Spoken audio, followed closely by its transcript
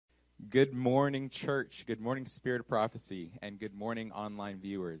Good morning, church. Good morning, Spirit of Prophecy. And good morning, online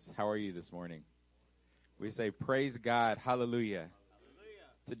viewers. How are you this morning? We say, praise God. Hallelujah.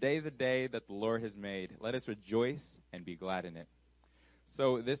 Today's a day that the Lord has made. Let us rejoice and be glad in it.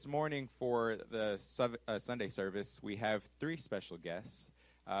 So this morning for the Sunday service, we have three special guests.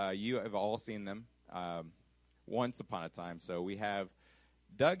 You have all seen them once upon a time. So we have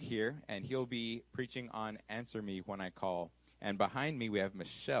Doug here, and he'll be preaching on Answer Me When I Call. And behind me, we have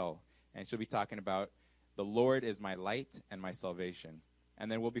Michelle, and she'll be talking about the Lord is my light and my salvation. And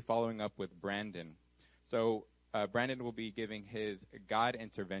then we'll be following up with Brandon. So Brandon will be giving his God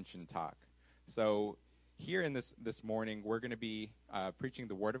intervention talk. So here in this morning, we're going to be preaching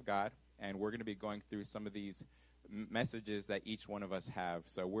the Word of God, and we're going to be going through some of these messages that each one of us have.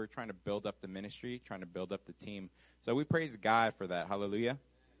 So we're trying to build up the ministry, trying to build up the team. So we praise God for that. Hallelujah.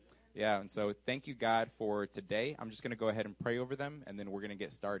 Yeah, and so thank you, God, for today. I'm just going to go ahead and pray over them, and then we're going to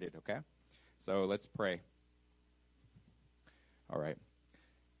get started, okay? So let's pray. All right.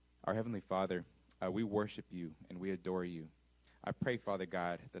 Our Heavenly Father, we worship you and we adore you. I pray, Father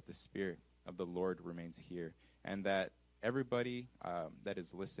God, that the Spirit of the Lord remains here, and that everybody that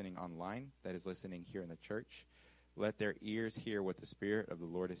is listening online, that is listening here in the church, let their ears hear what the Spirit of the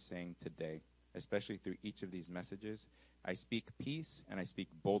Lord is saying today, especially through each of these messages. I speak peace and I speak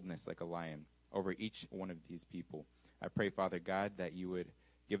boldness like a lion over each one of these people. I pray, Father God, that you would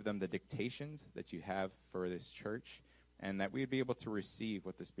give them the dictations that you have for this church, and that we would be able to receive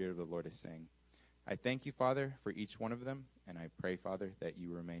what the Spirit of the Lord is saying. I thank you, Father, for each one of them, and I pray, Father, that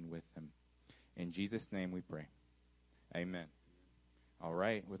you remain with them. In Jesus' name we pray. Amen. All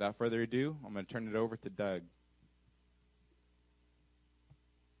right, without further ado, I'm going to turn it over to Doug.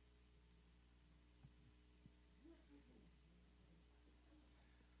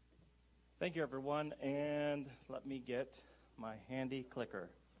 Thank you, everyone, and let me get my handy clicker.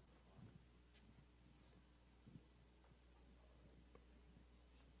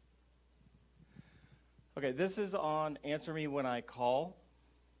 Okay, this is on Answer Me When I Call,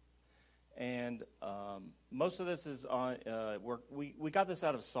 and most of this is on, we got this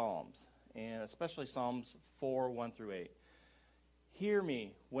out of Psalms, and especially Psalms 4, 1 through 8. Hear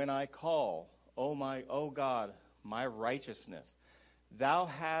me when I call, O God, my righteousness. Thou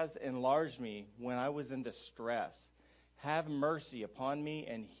hast enlarged me when I was in distress. Have mercy upon me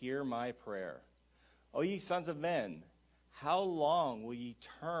and hear my prayer. O ye sons of men, how long will ye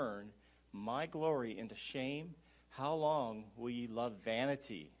turn my glory into shame? How long will ye love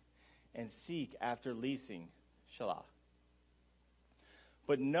vanity and seek after leasing? Selah.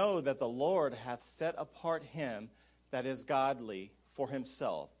 But know that the Lord hath set apart him that is godly for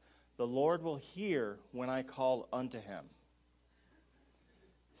himself. The Lord will hear when I call unto him.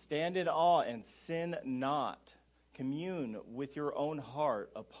 Stand in awe and sin not. Commune with your own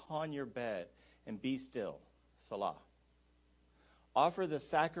heart upon your bed and be still. Salah. Offer the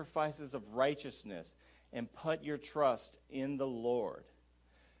sacrifices of righteousness and put your trust in the Lord.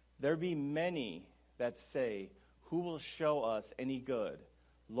 There be many that say, who will show us any good?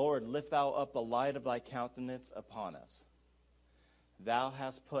 Lord, lift thou up the light of thy countenance upon us. Thou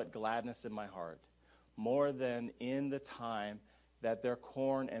hast put gladness in my heart, more than in the time that their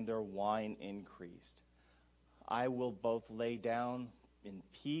corn and their wine increased. I will both lay down in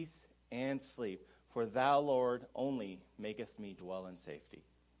peace and sleep, for thou, Lord, only makest me dwell in safety.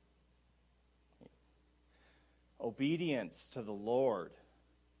 Obedience to the Lord.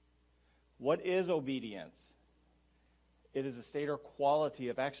 What is obedience? It is a state or quality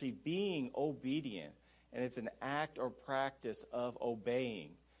of actually being obedient, and it's an act or practice of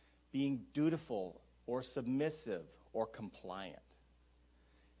obeying, being dutiful or submissive or compliant.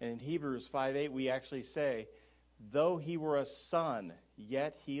 And in Hebrews 5:8, we actually say, though he were a son,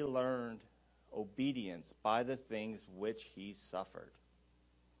 yet he learned obedience by the things which he suffered.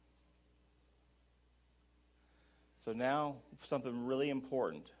 So now, something really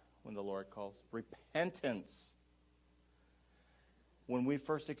important when the Lord calls repentance. When we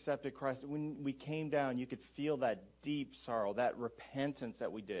first accepted Christ, when we came down, you could feel that deep sorrow, that repentance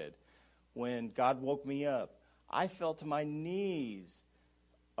that we did. When God woke me up, I fell to my knees,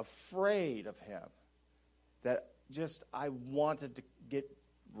 afraid of him, that just I wanted to get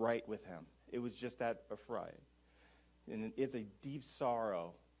right with him. It was just that afraid. And it's a deep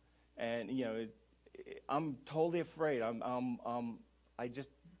sorrow. And, you know, I'm totally afraid.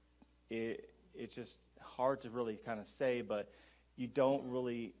 It's just hard to really kind of say, but you don't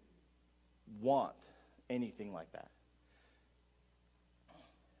really want anything like that.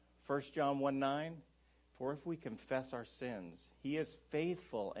 1 John 1:9, for if we confess our sins, he is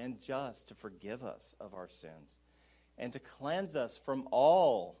faithful and just to forgive us of our sins and to cleanse us from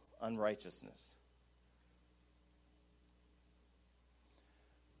all unrighteousness.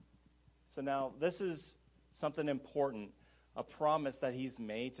 So now, this is something important, a promise that he's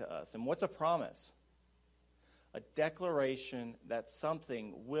made to us. And what's a promise? A declaration that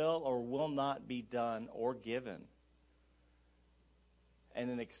something will or will not be done or given. And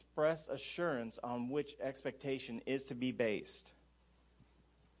an express assurance on which expectation is to be based.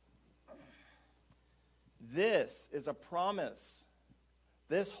 This is a promise.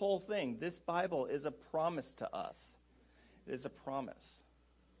 This whole thing, this Bible is a promise to us. It is a promise.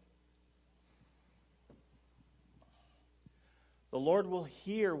 The Lord will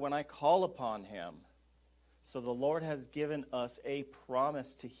hear when I call upon him. So the Lord has given us a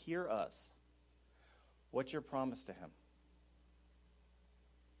promise to hear us. What's your promise to him?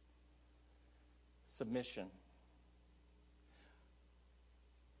 Submission.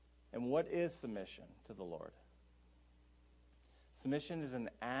 And what is submission to the Lord? Submission is an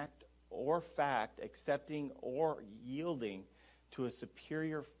act or fact accepting or yielding to a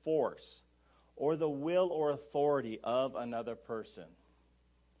superior force or the will or authority of another person.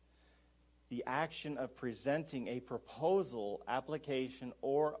 The action of presenting a proposal, application,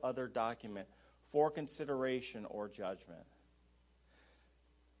 or other document for consideration or judgment.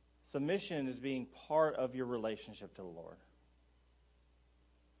 Submission is being part of your relationship to the Lord.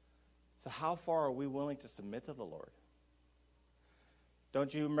 So how far are we willing to submit to the Lord?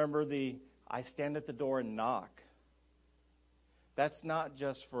 Don't you remember I stand at the door and knock? That's not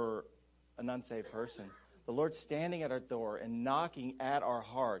just for an unsaved person. The Lord's standing at our door and knocking at our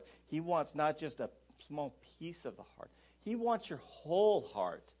heart. He wants not just a small piece of the heart. He wants your whole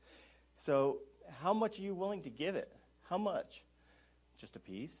heart. So how much are you willing to give it? How much? Just a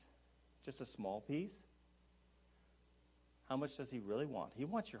piece? Just a small piece? How much does he really want? He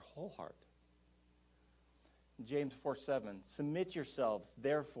wants your whole heart. James 4:7, submit yourselves,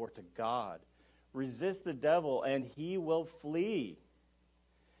 therefore, to God. Resist the devil, and he will flee.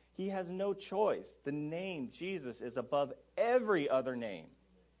 He has no choice. The name Jesus is above every other name.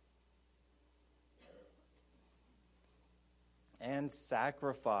 And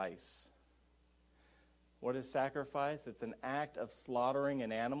sacrifice. What is sacrifice? It's an act of slaughtering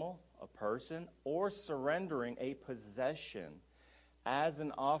an animal, a person, or surrendering a possession as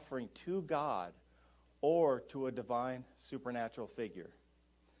an offering to God or to a divine supernatural figure.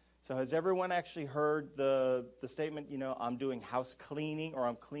 So has everyone actually heard the statement, I'm doing house cleaning, or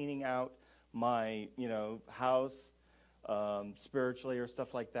I'm cleaning out my, house spiritually or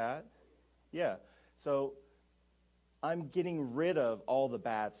stuff like that? Yeah. So I'm getting rid of all the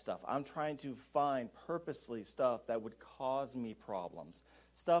bad stuff. I'm trying to find purposely stuff that would cause me problems.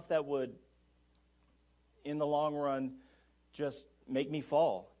 Stuff that would, in the long run, just make me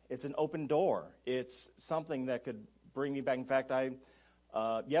fall. It's an open door. It's something that could bring me back. In fact,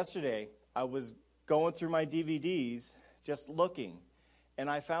 yesterday, I was going through my DVDs, just looking, and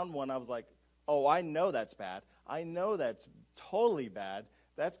I found one. I was like, oh, I know that's bad. I know that's totally bad.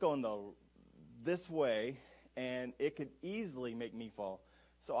 That's going this way, and it could easily make me fall.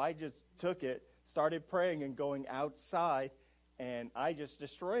 So I just took it, started praying and going outside, and I just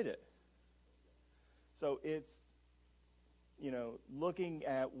destroyed it. So it's, looking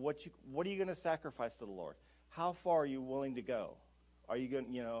at what are you going to sacrifice to the Lord? How far are you willing to go? Are you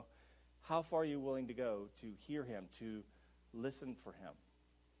going, how far are you willing to go to hear him, to listen for him?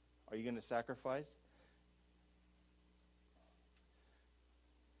 Are you going to sacrifice?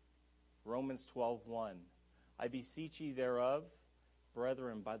 Romans 12:1. I beseech ye thereof,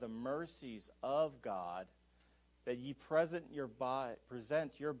 brethren, by the mercies of God, that ye present your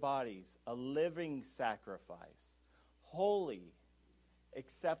bodies a living sacrifice, holy,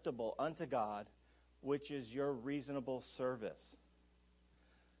 acceptable unto God, which is your reasonable service.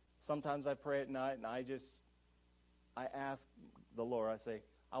 Sometimes I pray at night and I ask the Lord, I say,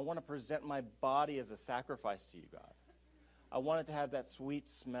 I want to present my body as a sacrifice to you, God. I want it to have that sweet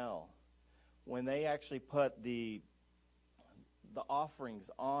smell. When they actually put the offerings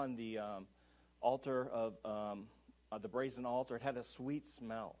on the altar of the brazen altar, it had a sweet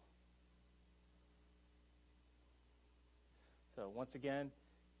smell. So once again,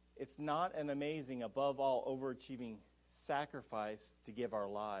 it's not an amazing, above all, overachieving sacrifice to give our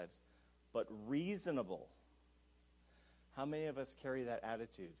lives, but reasonable. How many of us carry that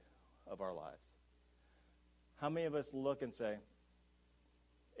attitude of our lives? How many of us look and say,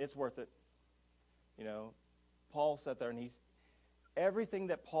 it's worth it? Paul sat there and everything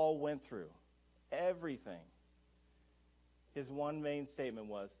that Paul went through, everything, his one main statement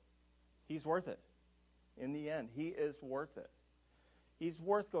was, he's worth it. In the end, he is worth it. He's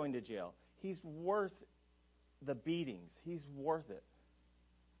worth going to jail. He's worth the beatings. He's worth it.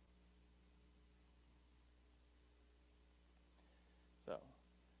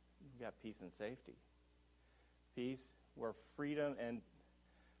 we got peace and safety. Peace where freedom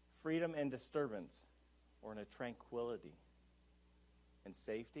and disturbance, or in a tranquility. And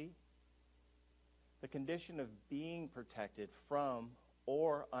safety, the condition of being protected from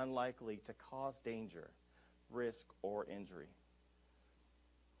or unlikely to cause danger, risk, or injury.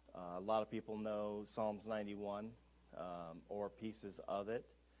 A lot of people know Psalms 91 or pieces of it.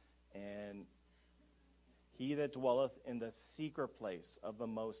 And he that dwelleth in the secret place of the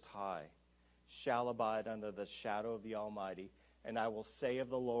Most High shall abide under the shadow of the Almighty. And I will say of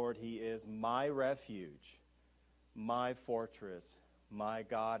the Lord, he is my refuge, my fortress, my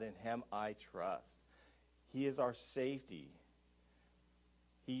God, in him I trust. He is our safety.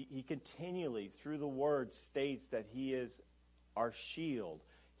 He continually, through the word, states that he is our shield.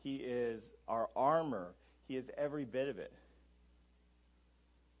 He is our armor. He is every bit of it.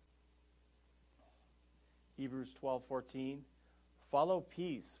 Hebrews 12:14, follow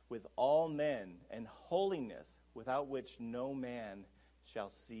peace with all men and holiness, without which no man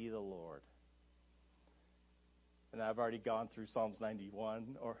shall see the Lord. And I've already gone through Psalms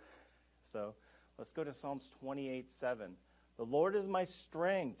 91, so let's go to Psalms 28:7. The Lord is my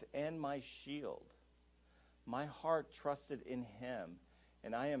strength and my shield. My heart trusted in him,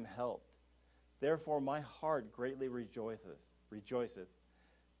 and I am helped. Therefore my heart greatly rejoiceth.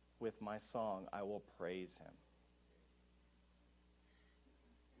 With my song I will praise him.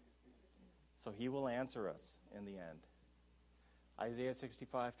 So he will answer us in the end. Isaiah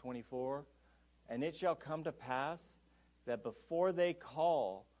 65:24, and it shall come to pass that before they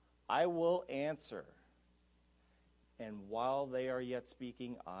call, I will answer. And while they are yet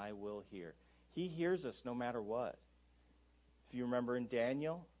speaking, I will hear. He hears us no matter what. If you remember in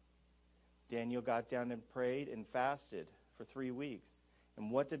Daniel got down and prayed and fasted for 3 weeks. And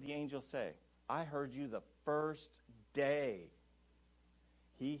what did the angel say? I heard you the first day.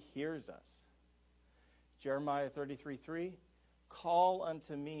 He hears us. Jeremiah 33:3, call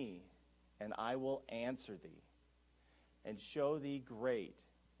unto me, and I will answer thee, and show thee great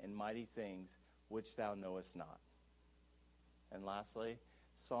and mighty things which thou knowest not. And lastly,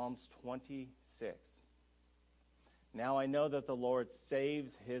 Psalms 26. Now I know that the Lord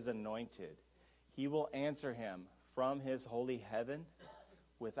saves his anointed. He will answer him from his holy heaven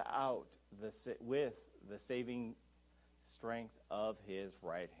with the saving strength of his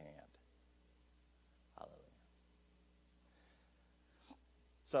right hand. Hallelujah.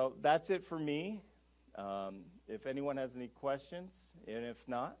 So that's it for me. If anyone has any questions, and if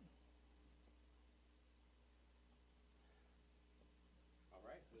not. All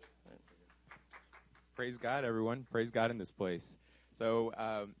right. Praise God, everyone. Praise God in this place. So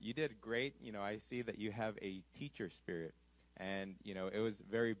you did great. I see that you have a teacher spirit. And, it was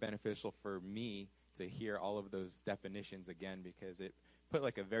very beneficial for me to hear all of those definitions again, because it put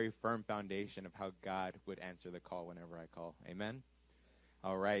like a very firm foundation of how God would answer the call whenever I call. Amen?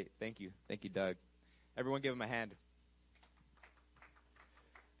 All right. Thank you. Thank you, Doug. Everyone give him a hand.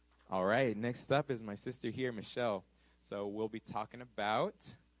 All right. Next up is my sister here, Michelle. So we'll be talking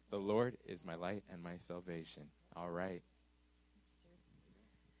about the Lord is my light and my salvation. All right.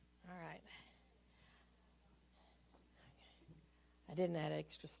 All right. I didn't add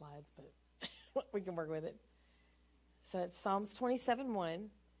extra slides, but we can work with it. So it's Psalms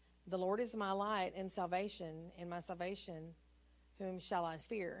 27:1. The Lord is my light and salvation, and my salvation, whom shall I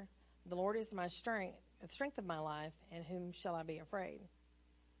fear? The Lord is my strength, the strength of my life, and whom shall I be afraid?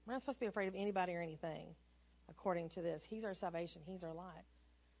 We're not supposed to be afraid of anybody or anything, according to this. He's our salvation. He's our light.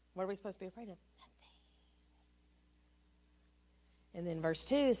 What are we supposed to be afraid of? Nothing. And then verse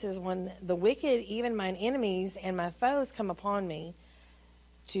 2 says, when the wicked, even mine enemies and my foes come upon me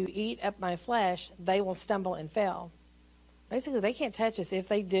to eat up my flesh, they will stumble and fail. Basically, they can't touch us. If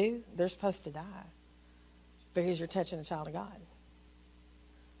they do, they're supposed to die because you're touching a child of God.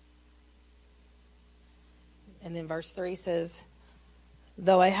 And then verse 3 says,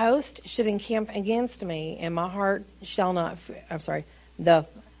 though a host should encamp against me, and my heart shall not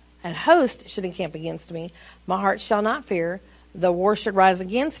a host should encamp against me, my heart shall not fear. The war should rise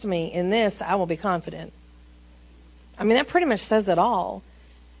against me. In this, I will be confident. I mean, that pretty much says it all.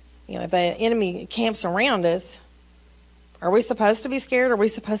 If the enemy camps around us, are we supposed to be scared? Are we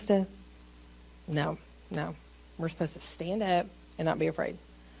supposed to? No. We're supposed to stand up and not be afraid.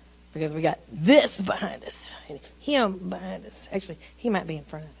 Because we got this behind us and him behind us. Actually, he might be in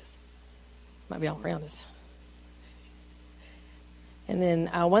front of us. Might be all around us. And then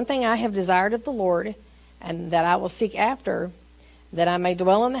one thing I have desired of the Lord, and that I will seek after, that I may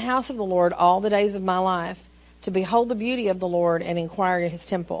dwell in the house of the Lord all the days of my life, to behold the beauty of the Lord and inquire in his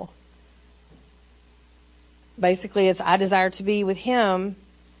temple. Basically, it's I desire to be with him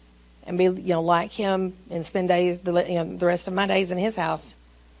and be, like him and spend days, the rest of my days in his house.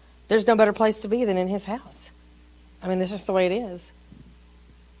 There's no better place to be than in his house. I mean, that's just the way it is.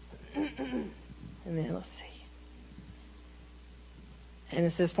 And then let's see. And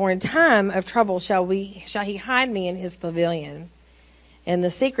it says, for in time of trouble shall he hide me in his pavilion. In the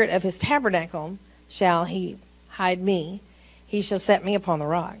secret of his tabernacle shall he hide me. He shall set me upon the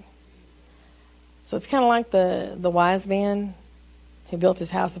rock. So it's kind of like the wise man who built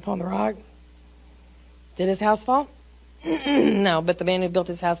his house upon the rock. Did his house fall? No, but the man who built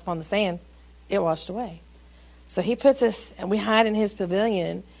his house upon the sand, it washed away. So he puts us, and we hide in his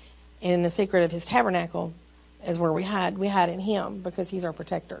pavilion, and in the secret of his tabernacle is where we hide. We hide in him because he's our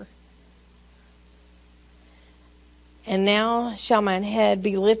protector. And now shall mine head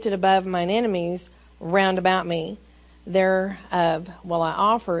be lifted above mine enemies round about me. Thereof will I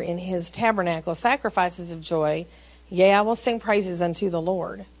offer in his tabernacle sacrifices of joy. Yea, I will sing praises unto the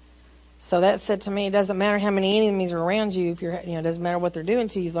Lord. So that said to me, it doesn't matter how many enemies are around you. If it doesn't matter what they're doing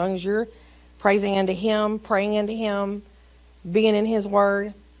to you, as long as you're praising unto him, praying unto him, being in his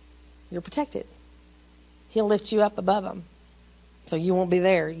word, you're protected. He'll lift you up above them. So you won't be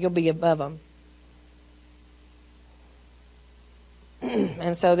there. You'll be above them.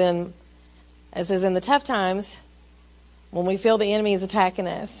 And so then, it says, in the tough times, when we feel the enemy is attacking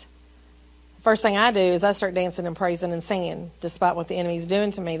us, first thing I do is I start dancing and praising and singing, despite what the enemy's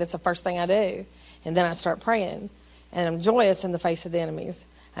doing to me. That's the first thing I do. And then I start praying. And I'm joyous in the face of the enemies.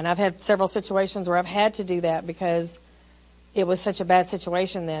 And I've had several situations where I've had to do that because it was such a bad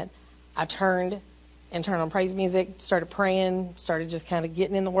situation that I turned on praise music, started praying, started just kind of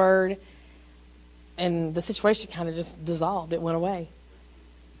getting in the Word, and the situation kind of just dissolved. It went away.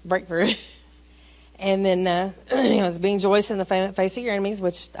 Breakthrough. And then it's being joyous in the face of your enemies,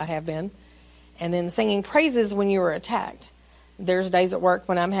 which I have been, and then singing praises when you were attacked. There's days at work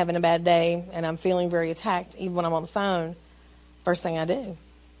when I'm having a bad day and I'm feeling very attacked, even when I'm on the phone. First thing I do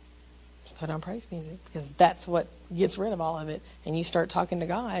is put on praise music because that's what gets rid of all of it. And you start talking to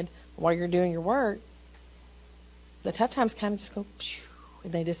God while you're doing your work. The tough times kind of just go,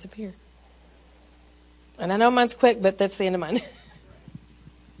 and they disappear. And I know mine's quick, but that's the end of mine.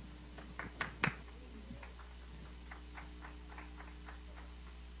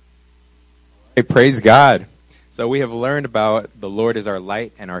 Hey, praise God. So we have learned about the Lord is our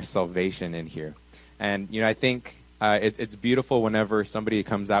light and our salvation in here. And, I think it's beautiful whenever somebody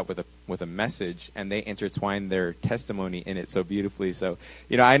comes out with a message and they intertwine their testimony in it so beautifully. So,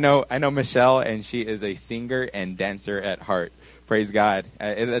 I know Michelle, and she is a singer and dancer at heart. Praise God.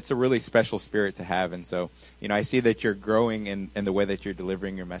 That's a really special spirit to have. And so, I see that you're growing in the way that you're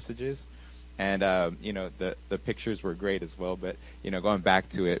delivering your messages. And, the pictures were great as well. But, going back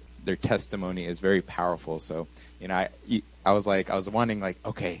to it, their testimony is very powerful. So, I was wanting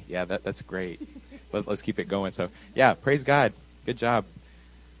okay, yeah, that's great. Let's keep it going. So, yeah, praise God. Good job.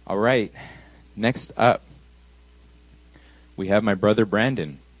 All right. Next up, we have my brother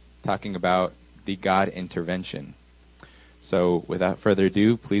Brandon talking about the God intervention. So, without further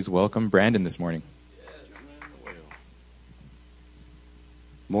ado, please welcome Brandon this morning.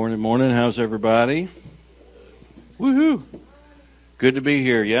 Morning. How's everybody? Woohoo. Good to be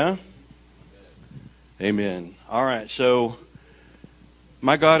here, yeah? Amen. All right, so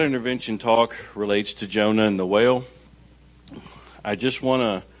my God intervention talk relates to Jonah and the whale. I just want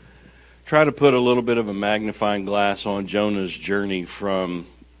to try to put a little bit of a magnifying glass on Jonah's journey from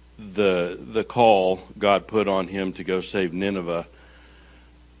the call God put on him to go save Nineveh.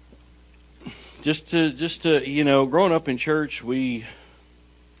 Just to growing up in church, we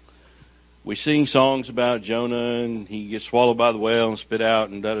sing songs about Jonah and he gets swallowed by the whale and spit out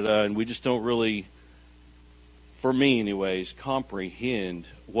and da-da-da, and we just don't really, for me anyways, comprehend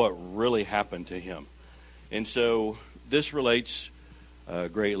what really happened to him. And so this relates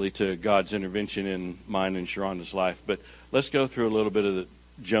greatly to God's intervention in mine and Sharonda's life. But let's go through a little bit of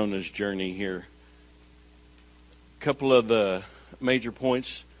Jonah's journey here. A couple of the major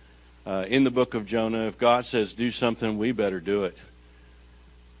points in the book of Jonah. If God says do something, we better do it.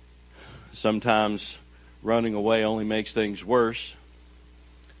 Sometimes running away only makes things worse.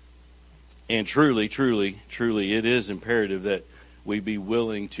 And truly, it is imperative that we be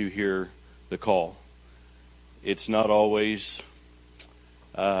willing to hear the call. It's not always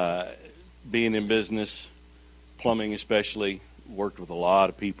being in business, plumbing especially, worked with a lot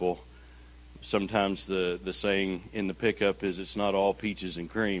of people. Sometimes the saying in the pickup is it's not all peaches and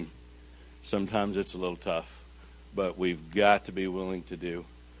cream. Sometimes it's a little tough. But we've got to be willing to do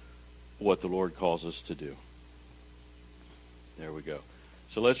what the Lord calls us to do. There we go.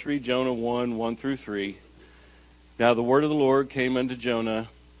 So let's read Jonah 1:1-3. Now the word of the Lord came unto Jonah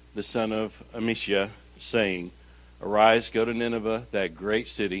the son of Amishiah, saying, Arise, go to Nineveh, that great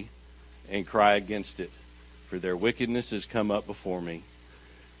city, and cry against it, for their wickedness has come up before me.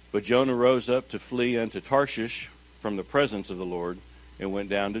 But Jonah rose up to flee unto Tarshish from the presence of the Lord, and went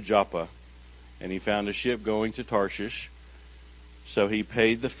down to Joppa. And he found a ship going to Tarshish. So he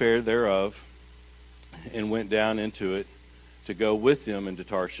paid the fare thereof, and went down into it to go with them into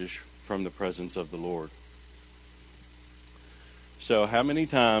Tarshish from the presence of the Lord. So how many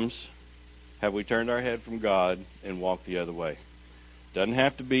times have we turned our head from God and walked the other way? Doesn't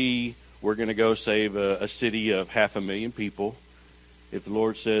have to be we're going to go save a city of 500,000 people. If the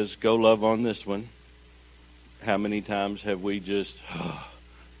Lord says, go love on this one, how many times have we just,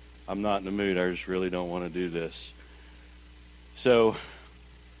 I'm not in the mood, I just really don't want to do this. So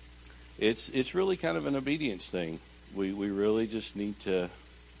it's really kind of an obedience thing. We really just need to,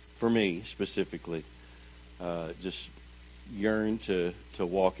 for me specifically, just yearn to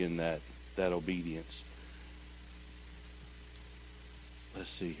walk in that obedience. Let's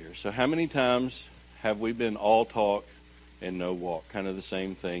see here. So how many times have we been all talk and no walk? Kind of the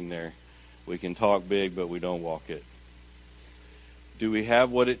same thing there. We can talk big, but we don't walk it. Do we have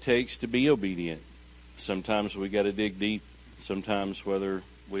what it takes to be obedient? Sometimes we got to dig deep. Sometimes, whether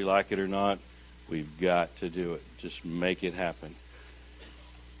we like it or not, we've got to do it. Just make it happen.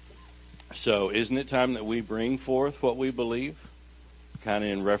 So isn't it time that we bring forth what we believe? Kind of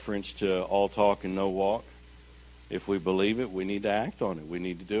in reference to all talk and no walk. If we believe it, we need to act on it. We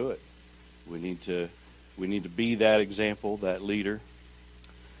need to do it. We need to be that example, that leader.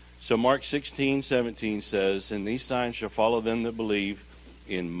 So Mark 16:17 says, And these signs shall follow them that believe.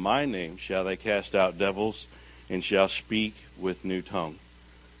 In my name shall they cast out devils, and shall speak with new tongue.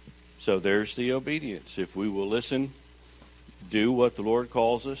 So there's the obedience. If we will listen, do what the Lord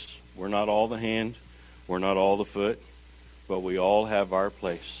calls us. We're not all the hand. We're not all the foot. But we all have our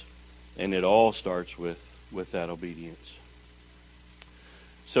place. And it all starts with that obedience.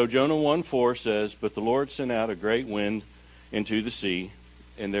 So Jonah 1:4 says, But the Lord sent out a great wind into the sea,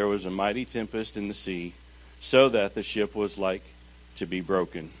 and there was a mighty tempest in the sea, so that the ship was like to be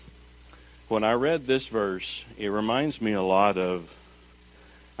broken. When I read this verse, it reminds me a lot of,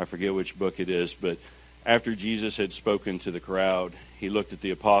 I forget which book it is, but after Jesus had spoken to the crowd, he looked at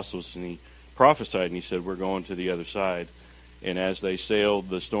the apostles and he prophesied, and he said, We're going to the other side. And as they sailed,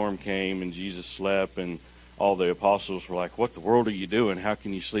 the storm came, and Jesus slept, and all the apostles were like, What the world are you doing? How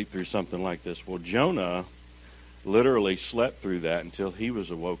can you sleep through something like this? Well, Jonah literally slept through that until he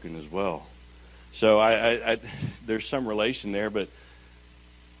was awoken as well. So I there's some relation there, but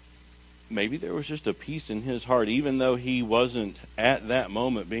maybe there was just a peace in his heart. Even though he wasn't at that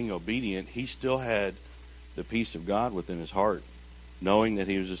moment being obedient, he still had the peace of God within his heart, knowing that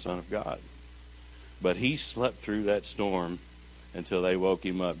he was the Son of God. But he slept through that storm until they woke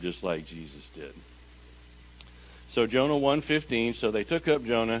him up, just like Jesus did. So Jonah 1:15, so they took up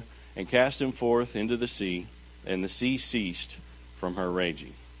Jonah and cast him forth into the sea, and the sea ceased from her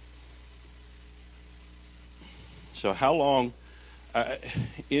raging. So how long,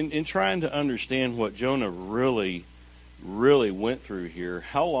 in trying to understand what Jonah really went through here,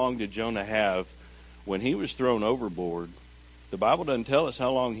 how long did Jonah have when he was thrown overboard? The Bible doesn't tell us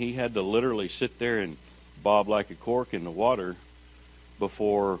how long he had to literally sit there and bob like a cork in the water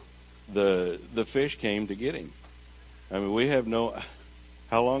before the fish came to get him. I mean, we have no...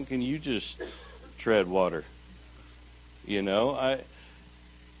 How long can you just tread water? You know,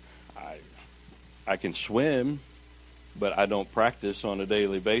 I can swim, but I don't practice on a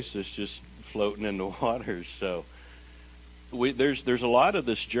daily basis just floating in the water. So there's a lot of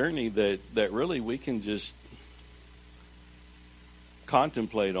this journey that really we can just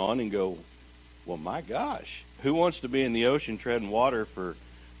contemplate on and go, well, my gosh, who wants to be in the ocean treading water for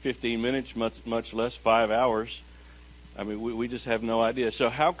 15 minutes, much less 5 hours? I mean, we just have no idea. So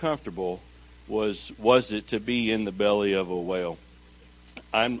how comfortable was it to be in the belly of a whale?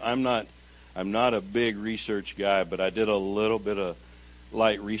 I'm not a big research guy, but I did a little bit of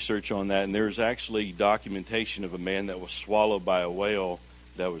light research on that, and there's actually documentation of a man that was swallowed by a whale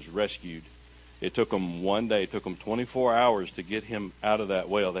that was rescued. It took them one day, it took them 24 hours to get him out of that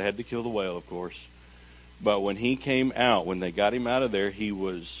whale. They had to kill the whale, of course. But when he came out, when they got him out of there, he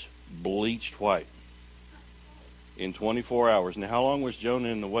was bleached white in 24 hours. Now, how long was Jonah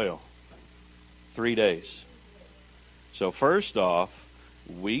in the whale? 3 days. So first off,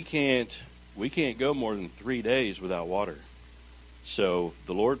 we can't go more than 3 days without water. So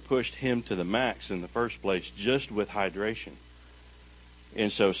the Lord pushed him to the max in the first place just with hydration.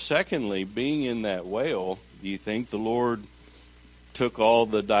 And so secondly, being in that whale, do you think the Lord took all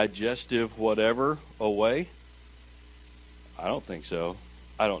the digestive whatever away? I don't think so.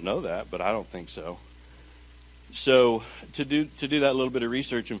 I don't know that, but I don't think so. So to do that little bit of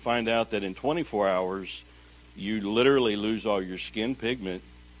research and find out that in 24 hours, you literally lose all your skin pigment.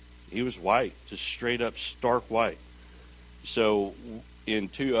 He was white, just straight up stark white. So in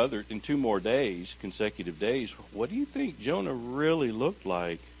two more days, consecutive days, what do you think Jonah really looked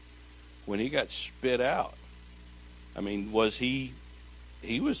like when he got spit out? I mean, he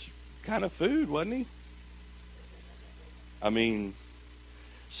was kind of food, wasn't he? I mean,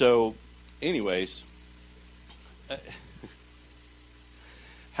 so anyways,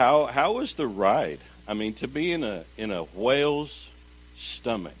 how was the ride? I mean, to be in a whale's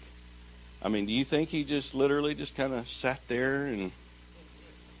stomach. I mean, do you think he just literally just kind of sat there and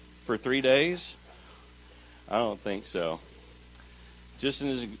for 3 days? I don't think so. Just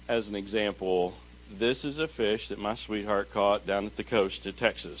as an example, this is a fish that my sweetheart caught down at the coast of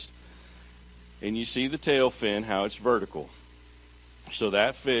Texas. And you see the tail fin, how it's vertical. So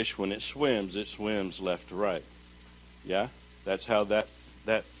that fish, when it swims left to right. Yeah? That's how that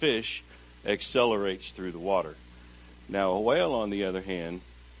fish accelerates through the water. Now, a whale, on the other hand,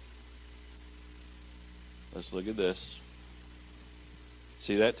 let's look at this.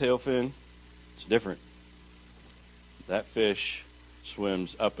 See that tail fin? It's different. That fish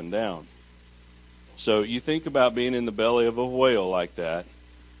swims up and down. So you think about being in the belly of a whale like that.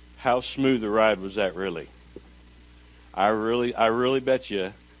 How smooth a ride was that really? I really bet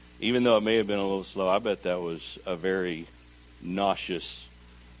you, even though it may have been a little slow, I bet that was a very nauseous,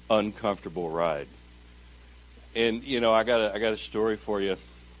 uncomfortable ride. And I got a story for you.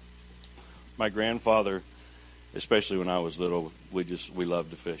 My grandfather, especially when I was little, we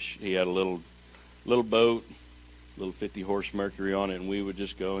loved to fish. He had a little boat, little 50-horse Mercury on it, and we would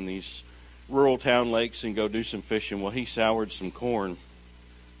just go in these rural town lakes and go do some fishing. Well, he soured some corn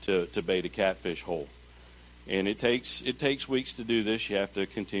to bait a catfish hole. And it takes weeks to do this. You have to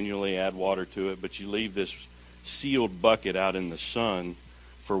continually add water to it, but you leave this sealed bucket out in the sun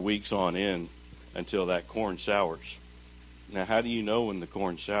for weeks on end until that corn sours. Now, how do you know when the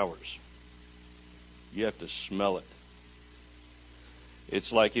corn sours? You have to smell it.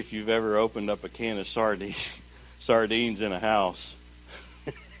 It's like if you've ever opened up a can of sardines in a house.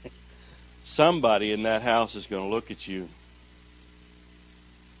 Somebody in that house is going to look at you,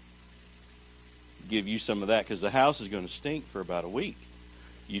 give you some of that, because the house is going to stink for about a week.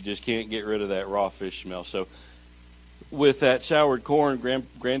 You just can't get rid of that raw fish smell. So with that soured corn,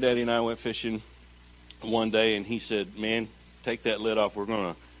 Granddaddy and I went fishing one day, and he said, "Man, take that lid off.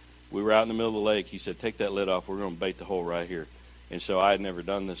 We were out in the middle of the lake." He said, "Take that lid off. We're going to bait the hole right here." And so I had never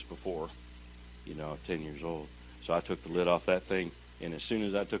done this before, 10 years old. So I took the lid off that thing, and as soon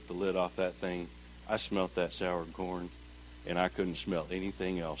as I took the lid off that thing, I smelt that soured corn, and I couldn't smell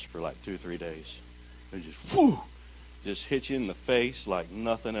anything else for like 2 or 3 days. It just hit you in the face like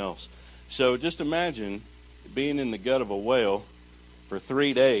nothing else. So just imagine being in the gut of a whale for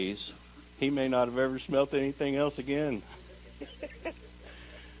 3 days. He may not have ever smelt anything else again.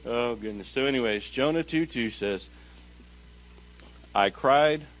 Oh, goodness. So anyways, Jonah 2:2 says, "I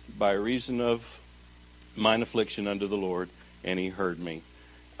cried by reason of mine affliction unto the Lord, and he heard me.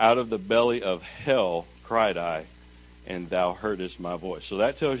 Out of the belly of hell cried I, and thou heardest my voice." So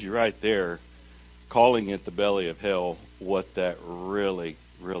that tells you right there, calling it the belly of hell, what that really,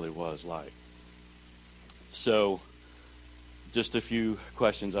 really was like. So just a few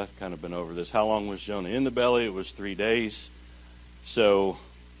questions. I've kind of been over this. How long was Jonah in the belly? It was 3 days. So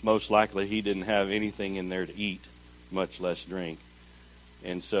most likely he didn't have anything in there to eat, much less drink.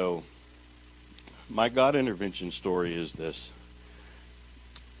 And so my God intervention story is this.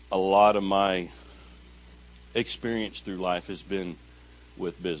 A lot of my experience through life has been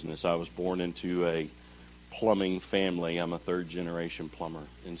with business. I was born into a plumbing family. I'm a third-generation plumber.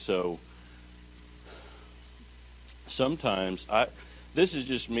 And so sometimes, this is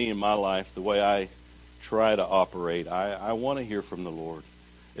just me in my life, the way I try to operate. I want to hear from the Lord,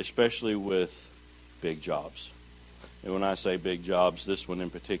 especially with big jobs. And when I say big jobs, this one in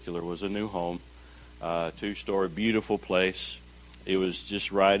particular was a new home, 2-story, beautiful place. It was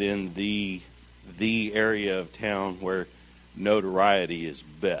just right in the area of town where notoriety is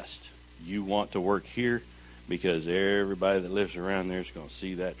best. You want to work here because everybody that lives around there is going to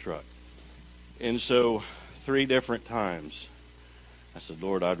see that truck. And so 3 different times I said,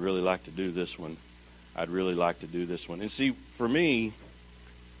 "Lord, I'd really like to do this one. I'd really like to do this one." And see, for me,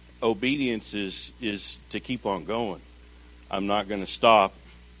 obedience is to keep on going. I'm not going to stop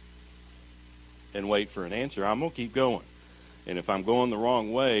and wait for an answer. I'm going to keep going. And if I'm going the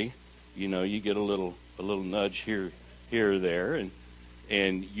wrong way, you get a little nudge here or there,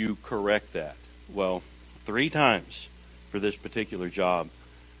 and you correct that. Well, 3 times for this particular job,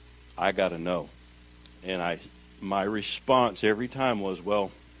 I got to know. And my response every time was,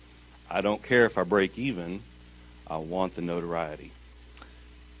 well, I don't care if I break even. I want the notoriety.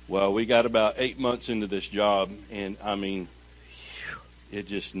 Well, we got about 8 months into this job, and I mean, it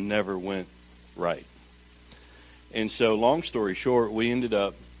just never went right. And so, long story short, we ended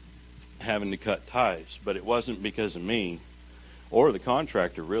up having to cut ties. But it wasn't because of me or the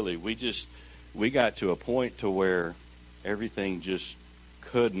contractor, really. We got to a point to where everything just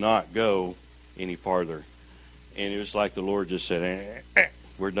could not go any farther. And it was like the Lord just said,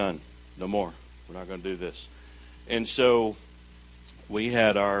 we're done. No more. We're not going to do this. And so we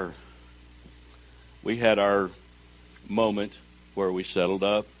had our moment where we settled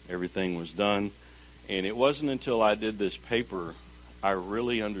up. Everything was done. And it wasn't until I did this paper I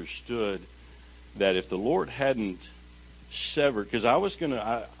really understood that if the Lord hadn't severed, because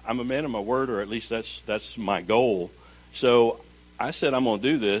I'm a man of my word, or at least that's my goal. So I said, I'm going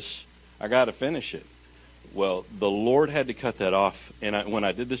to do this. I got to finish it. Well, the Lord had to cut that off. And when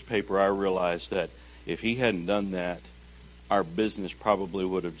I did this paper, I realized that if he hadn't done that, our business probably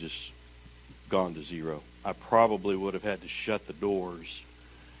would have just gone to zero. I probably would have had to shut the doors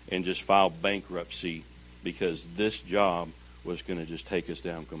and just file bankruptcy, because this job was going to just take us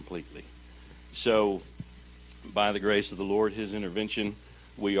down completely. So by the grace of the Lord, his intervention,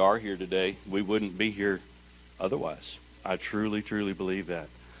 we are here today. We wouldn't be here otherwise. I truly, truly believe that.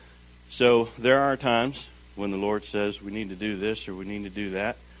 So there are times when the Lord says we need to do this or we need to do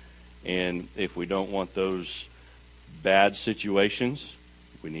that. And if we don't want those bad situations,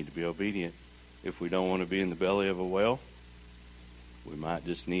 we need to be obedient. If we don't want to be in the belly of a whale, we might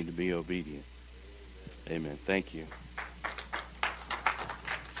just need to be obedient. Amen. Thank you.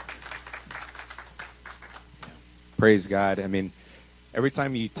 Praise God. I mean, every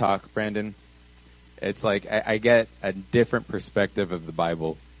time you talk, Brandon, it's like I get a different perspective of the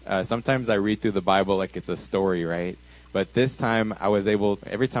Bible. Sometimes I read through the Bible like it's a story, right? But this time I was able,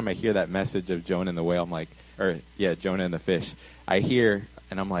 every time I hear that message of Jonah and the whale, I'm like, Jonah and the fish, I hear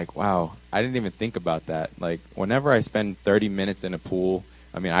and I'm like, wow, I didn't even think about that. Like, whenever I spend 30 minutes in a pool,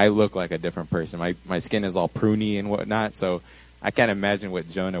 I mean, I look like a different person. My skin is all pruny and whatnot, so I can't imagine what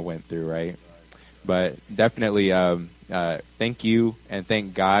Jonah went through, right? But definitely thank you and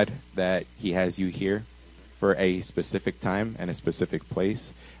thank God that he has you here for a specific time and a specific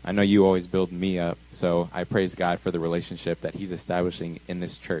place. I know you always build me up, so I praise God for the relationship that he's establishing in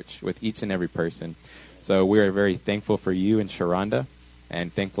this church with each and every person. So we are very thankful for you and Sharonda,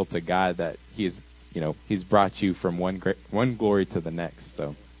 and thankful to God that he's brought you from one glory to the next.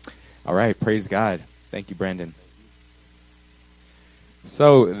 So, all right, praise God. Thank you, Brandon.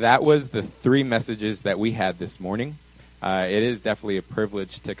 So that was the 3 messages that we had this morning. It is definitely a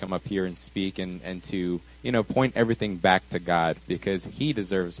privilege to come up here and speak and to, point everything back to God, because he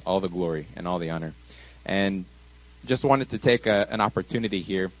deserves all the glory and all the honor. And just wanted to take an opportunity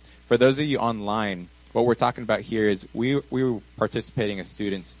here. For those of you online, what we're talking about here is we were participating as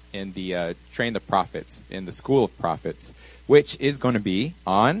students in the Train the Prophets, in the School of Prophets, which is going to be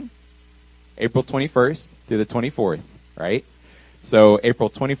on April 21st through the 24th, right? So April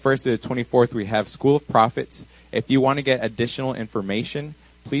 21st to the 24th, we have School of Prophets. If you want to get additional information,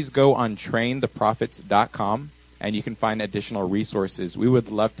 please go on traintheprophets.com, and you can find additional resources. We would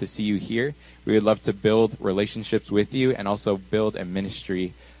love to see you here. We would love to build relationships with you and also build a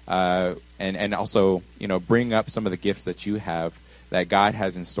ministry and also, bring up some of the gifts that you have that God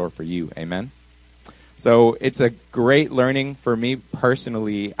has in store for you. Amen. So it's a great learning for me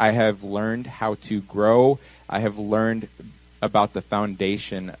personally. I have learned how to grow. I have learned about the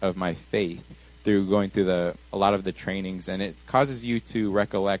foundation of my faith through going through a lot of the trainings, and it causes you to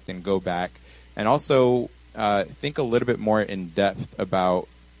recollect and go back and also think a little bit more in depth about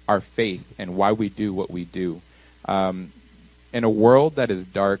our faith and why we do what we do. In a world that is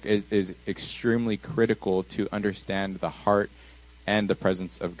dark, it is extremely critical to understand the heart and the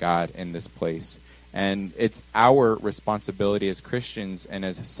presence of God in this place. And it's our responsibility as Christians and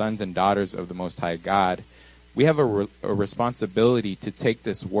as sons and daughters of the Most High God. We have a responsibility to take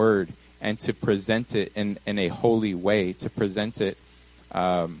this word and to present it in a holy way, to present it,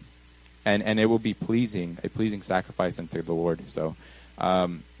 and it will be a pleasing sacrifice unto the Lord. So,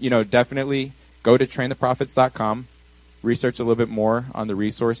 definitely go to traintheprophets.com, research a little bit more on the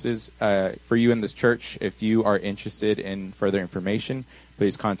resources for you in this church. If you are interested in further information,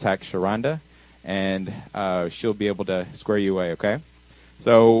 please contact Sharonda, and she'll be able to square you away, okay?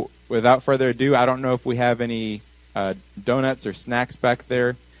 So without further ado, I don't know if we have any donuts or snacks back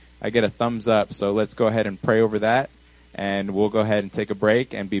there. I get a thumbs up, so let's go ahead and pray over that, and we'll go ahead and take a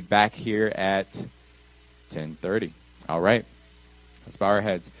break and be back here at 10:30. All right, let's bow our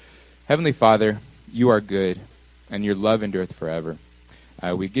heads. Heavenly Father, you are good, and your love endureth forever.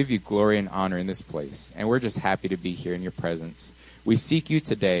 We give you glory and honor in this place, and we're just happy to be here in your presence. We seek you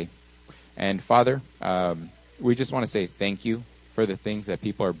today, and Father, we just want to say thank you for the things that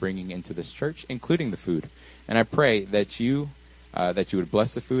people are bringing into this church, including the food. And I pray that you would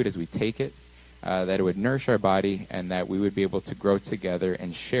bless the food as we take it, that it would nourish our body, and that we would be able to grow together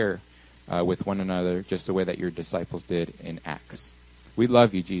and share with one another just the way that your disciples did in Acts. We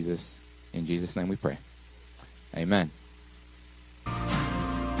love you, Jesus. In Jesus' name we pray. Amen.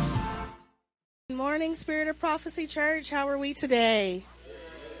 Good morning, Spirit of Prophecy Church. How are we today?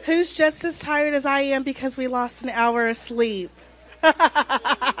 Who's just as tired as I am because we lost an hour of sleep?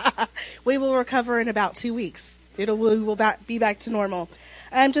 We will recover in about 2 weeks. We will be back to normal.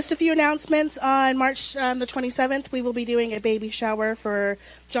 Just a few announcements. On March the 27th, we will be doing a baby shower for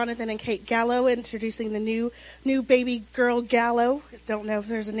Jonathan and Kate Gallo, introducing the new baby girl Gallo. Don't know if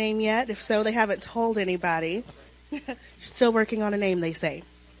there's a name yet. If so, they haven't told anybody. Still working on a name, they say.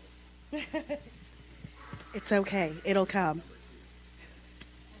 It's okay. It'll come.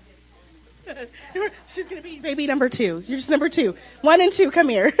 She's going to be baby number 2. You're just number 2. 1 and 2, come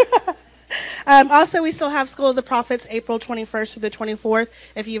here. Also, we still have School of the Prophets, April 21st through the 24th.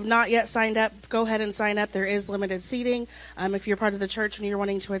 If you've not yet signed up, go ahead and sign up. There is limited seating. If you're part of the church and you're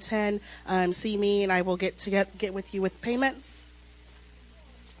wanting to attend, see me, and I will get with you with payments.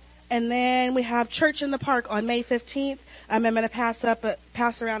 And then we have Church in the Park on May 15th. I'm going to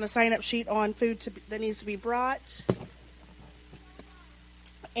pass around a sign-up sheet on food that needs to be brought.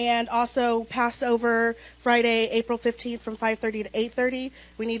 And also Passover Friday, April 15th from 5:30 to 8:30.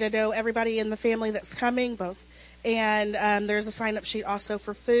 We need to know everybody in the family that's coming, both. And there's a sign-up sheet also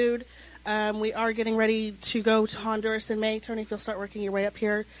for food. We are getting ready to go to Honduras in May. Tony, if you'll start working your way up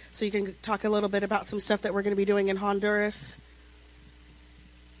here so you can talk a little bit about some stuff that we're going to be doing in Honduras.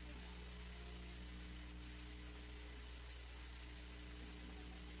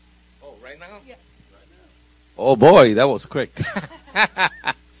 Oh, right now? Yeah. Oh, boy, that was quick.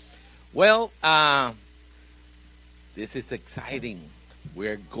 Well, this is exciting.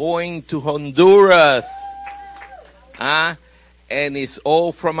 We're going to Honduras. And it's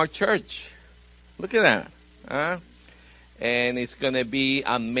all from our church. Look at that. And it's going to be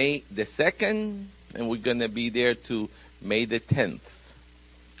on May the 2nd, and we're going to be there to May the 10th.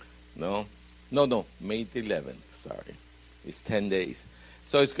 No, May the 11th, sorry. It's 10 days.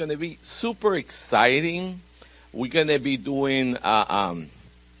 So it's going to be super exciting. We're going to be doing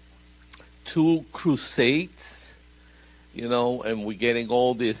 2 crusades, and we're getting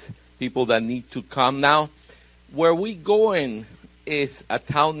all these people that need to come. Now, where we going is a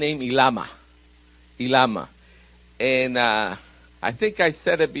town named Ilama. And I think I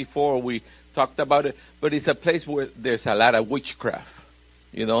said it before, we talked about it, but it's a place where there's a lot of witchcraft,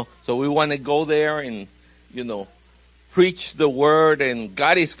 So we want to go there and, preach the word, and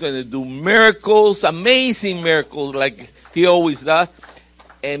God is going to do miracles, amazing miracles like he always does.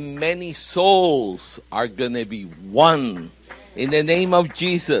 And many souls are going to be won in the name of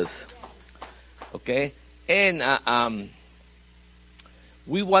Jesus. Okay? And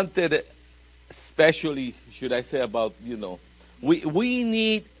we wanted, especially, should I say about, we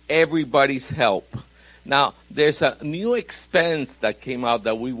need everybody's help. Now, there's a new expense that came out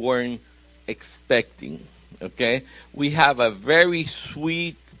that we weren't expecting. Okay? We have a very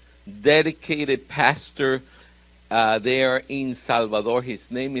sweet, dedicated pastor there in Salvador.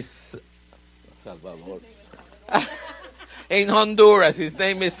 His name is Salvador. In Honduras, his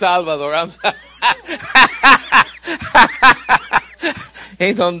name is Salvador.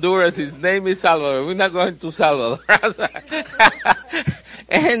 In Honduras, his name is Salvador. We're not going to Salvador.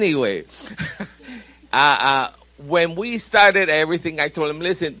 Anyway, when we started everything, I told him,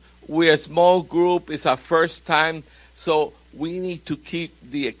 listen, we're a small group. It's our first time. So we need to keep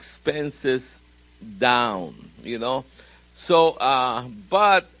the expenses down, So,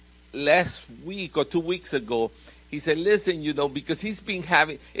 but last week or 2 weeks ago, he said, listen, because he's been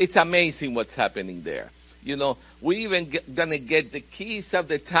it's amazing what's happening there. We even going to get the keys of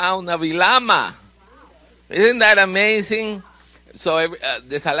the town of Ilama. Isn't that amazing? So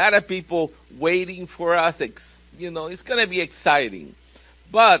there's a lot of people waiting for us. It's going to be exciting.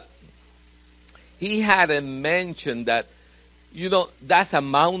 But he had mentioned that, that's a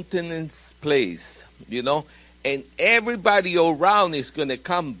mountainous place, and everybody around is going to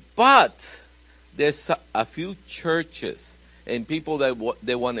come. But there's a few churches and people that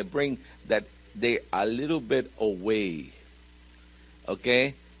they want to bring that they're a little bit away,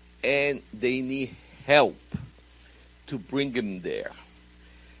 okay? And they need help to bring them there.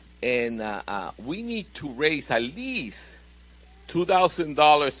 And we need to raise at least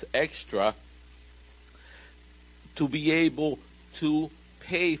 $2,000 extra to be able to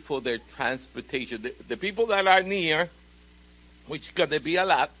pay for their transportation. The people that are near, which going to be a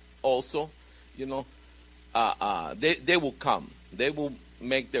lot also, you know, they will come. They will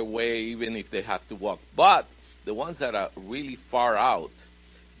make their way even if they have to walk. But the ones that are really far out,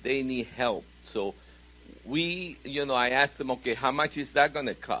 they need help. So we, you know, I asked them, okay, how much is that going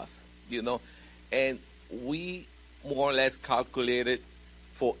to cost? You know, and we more or less calculated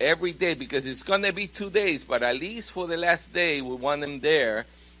for every day, because it's going to be 2 days, but at least for the last day, we want them there,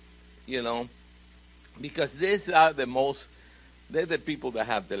 you know, because these are they're the people that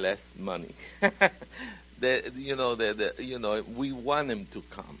have the less money. We want them to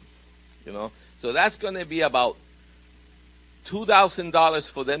come, you know. So that's going to be about $2,000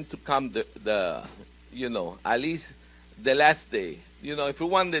 for them to come at least the last day. You know, if we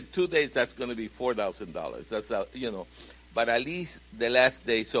wanted 2 days, that's going to be $4,000. That's but at least the last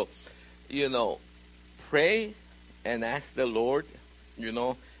day. So, you know, pray and ask the Lord, you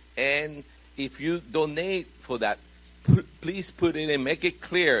know, and if you donate for that, please put it in, make it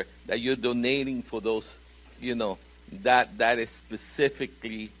clear that you're donating for those, you know, that is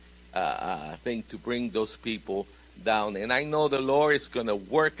specifically a thing to bring those people down. And I know the Lord is going to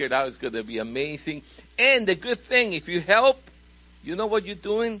work it out. It's going to be amazing. And the good thing, if you help, you know what you're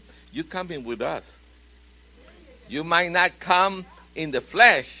doing? You're coming with us. You might not come in the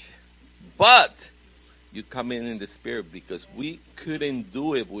flesh, but you come in the spirit, because we couldn't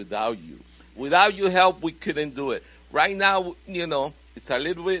do it without you. Without your help, we couldn't do it. Right now, you know, it's a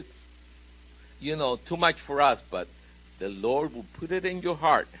little bit, you know, too much for us, but the Lord will put it in your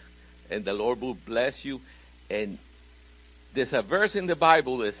heart, and the Lord will bless you. And there's a verse in the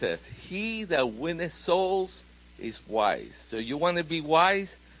Bible that says, he that winneth souls is wise. So you want to be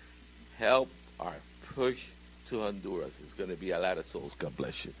wise? Help our push to Honduras. It's going to be a lot of souls. God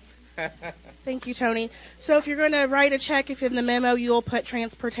bless you. Thank you, Tony. So if you're going to write a check, if in the memo you'll put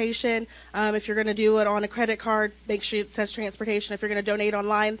transportation. If you're going to do it on a credit card, make sure it says transportation. If you're going to donate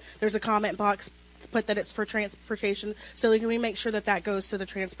online, there's a comment box. Put that it's for transportation, so we make sure that goes to the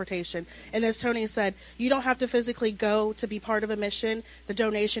transportation. And as Tony said, you don't have to physically go to be part of a mission. The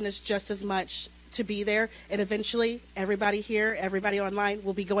donation is just as much to be there, and eventually everybody here, everybody online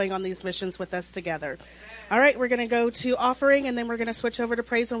will be going on these missions with us together. All right, we're going to go to offering, and then we're going to switch over to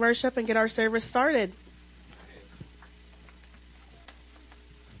praise and worship and get our service started.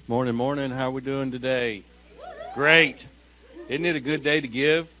 Morning. How are we doing today? Great. Isn't it a good day to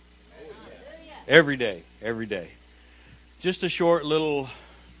give? Every day. Just a short little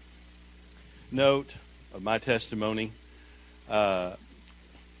note of my testimony. About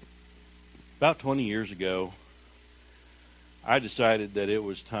 20 years ago, I decided that it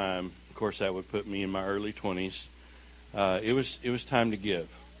was time. Of course, that would put me in my early 20s. It was time to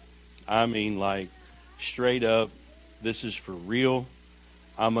give. I mean, like, straight up, this is for real.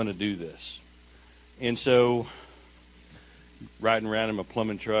 I'm going to do this. And so, riding around in my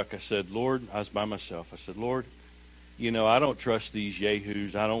plumbing truck, I said, Lord, I was by myself. I said, Lord, you know, I don't trust these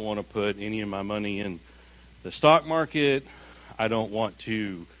yahoos. I don't want to put any of my money in the stock market. I don't want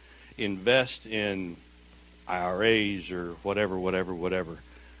to invest in IRAs or whatever.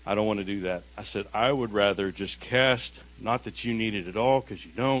 I don't want to do that. I said, I would rather just cast, not that you need it at all, because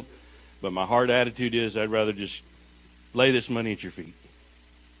you don't, but my heart attitude is I'd rather just lay this money at your feet.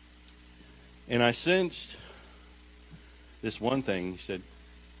 And I sensed this one thing. He said,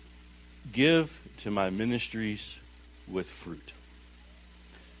 give to my ministries with fruit.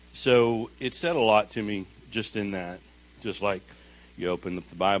 So it said a lot to me just in that. Just like you open up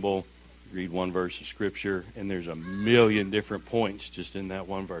the Bible, read one verse of Scripture, and there's a million different points just in that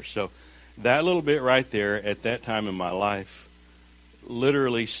one verse. So that little bit right there at that time in my life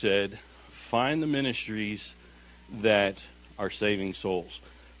literally said, find the ministries that are saving souls.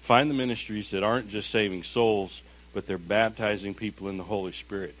 Find the ministries that aren't just saving souls, but they're baptizing people in the Holy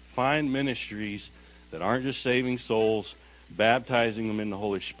Spirit. Find ministries that aren't just saving souls, baptizing them in the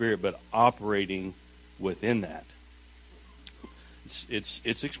Holy Spirit, but operating within that.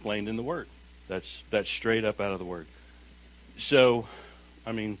 It's explained in the Word. That's straight up out of the Word. So,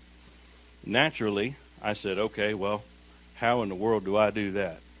 I mean, naturally, I said, okay, well, how in the world do I do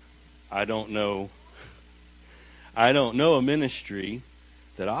that? I don't know a ministry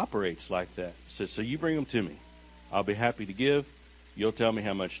that operates like that. So you bring them to me. I'll be happy to give. You'll tell me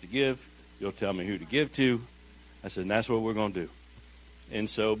how much to give. You'll tell me who to give to. I said, and that's what we're going to do. And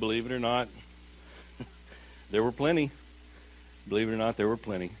so, believe it or not, there were plenty. Believe it or not, there were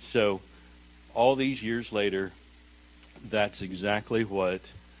plenty. So, all these years later, that's exactly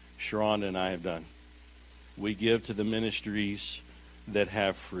what Sharonda and I have done. we give to the ministries that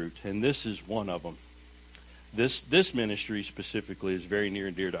have fruit. And this is one of them. This ministry specifically is very near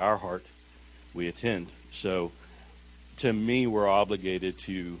and dear to our heart. We attend. So to me, we're obligated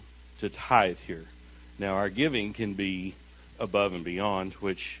to tithe here. Now, our giving can be above and beyond,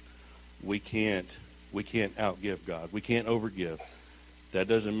 which we can't outgive God. We can't overgive. That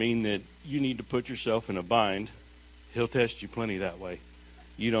doesn't mean that you need to put yourself in a bind. He'll test you plenty that way.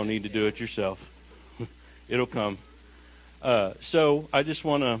 You don't need to do it yourself. It'll come. So I just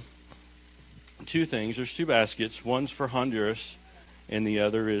want to, two things. There's two baskets. One's for Honduras, and the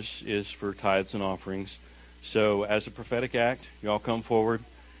other is for tithes and offerings. So as a prophetic act, y'all come forward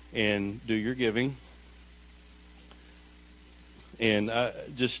and do your giving. And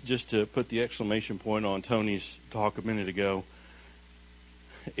just to put the exclamation point on Tony's talk a minute ago,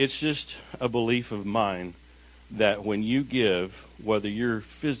 it's just a belief of mine that when you give, whether you're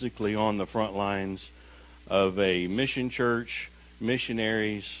physically on the front lines of a mission church,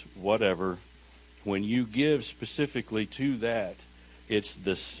 missionaries, whatever, when you give specifically to that, it's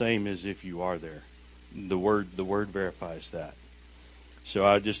the same as if you are there. The word verifies that. So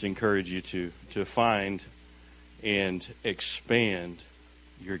I just encourage you to find and expand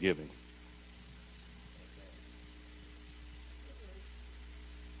your giving.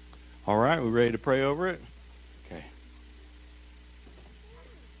 All right, we ready to pray over it? Okay.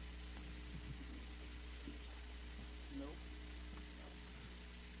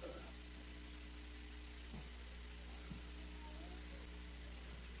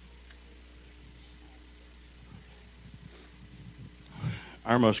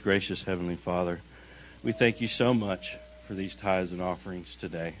 Our most gracious Heavenly Father, we thank you so much for these tithes and offerings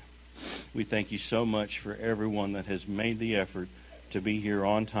today. We thank you so much for everyone that has made the effort to be here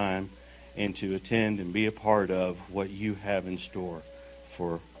on time and to attend and be a part of what you have in store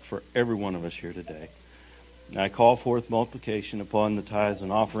for every one of us here today. I call forth multiplication upon the tithes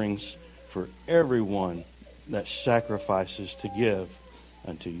and offerings for everyone that sacrifices to give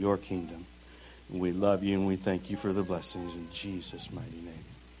unto your kingdom. We love you and we thank you for the blessings in Jesus' mighty name.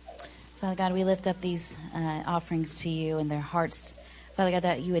 Father God, we lift up these offerings to you and their hearts. Father God,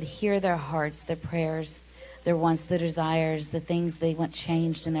 that you would hear their hearts, their prayers, their wants, their desires, the things they want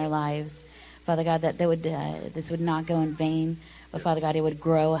changed in their lives. Father God, that they would this would not go in vain, but Father God, it would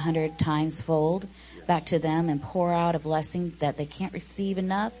grow 100 times fold back to them and pour out a blessing that they can't receive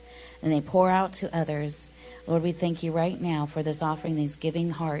enough, and they pour out to others. Lord, we thank you right now for this offering, these giving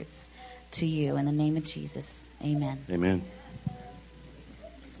hearts to you. In the name of Jesus, amen. Amen.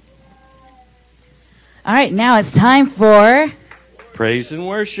 All right, now it's time for praise and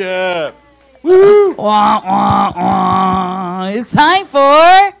worship. Woo! Wah, wah, wah. It's time for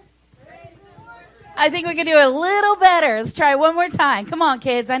I think we can do it a little better. Let's try it one more time. Come on,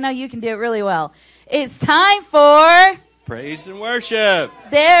 kids. I know you can do it really well. It's time for praise and worship.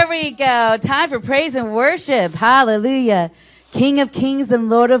 There we go. Time for praise and worship. Hallelujah. King of kings and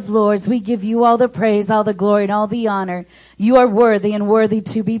Lord of lords, we give you all the praise, all the glory, and all the honor. You are worthy and worthy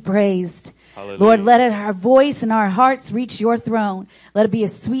to be praised. Hallelujah. Lord, let our voice and our hearts reach your throne. Let it be a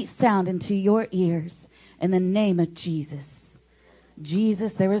sweet sound into your ears. In the name of Jesus.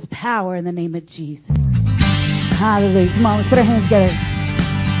 Jesus, there is power in the name of Jesus. Hallelujah. Come on, let's put our hands together.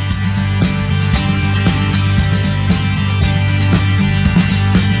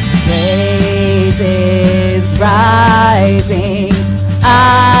 Praises rising,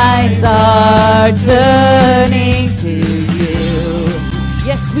 eyes are turning to you.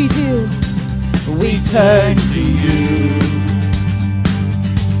 Yes, we do. We turn to you.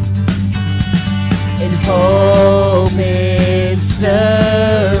 And hope is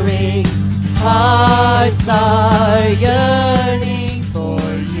stirring, hearts are yearning for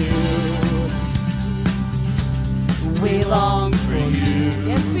you. We long for you.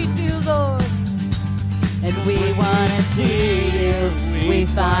 Yes, we do, Lord. And we want to see you. We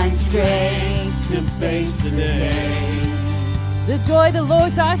find strength to face the day. The joy of the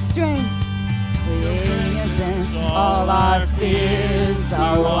Lord's our strength. All our fears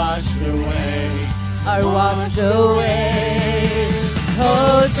are washed away. Are washed away.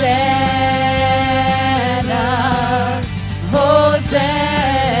 Hosanna, Hosanna.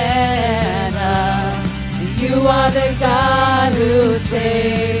 You are the God who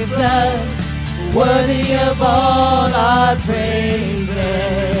saves us, worthy of all our praises.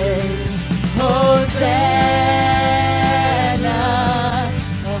 Hosanna,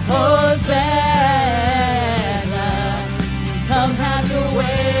 Hosanna. Come have your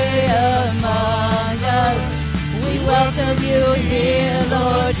way among us. We welcome you here,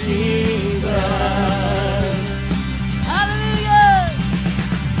 Lord Jesus. Hallelujah!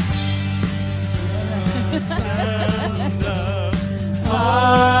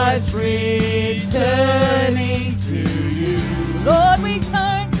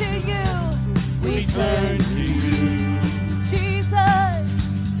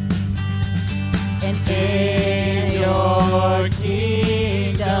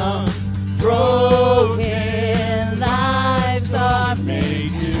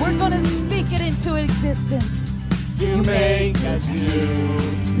 make us new.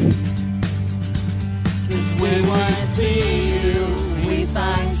 'Cause when we see you, we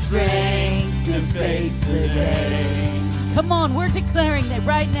find strength to face the day. Come on, we're declaring that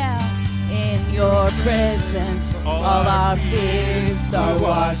right now. In your presence, all our fears are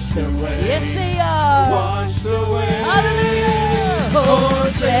washed away. Yes, they are. Washed away. Hallelujah.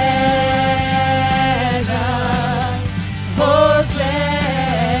 Hosanna, Hosanna.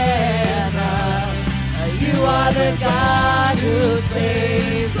 You are the God who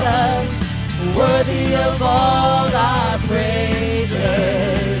saves us, worthy of all our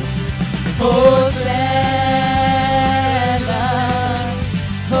praises. Hosanna,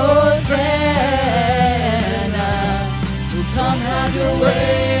 Hosanna. Come have your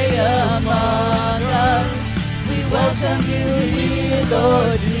way among us. We welcome you here,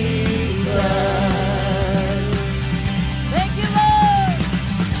 Lord Jesus. Thank you, Lord.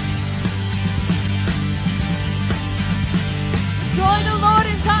 Joy the Lord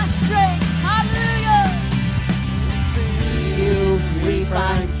is our strength. Hallelujah. You, we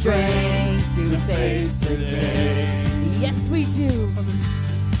find strength to face the day. Yes, we do.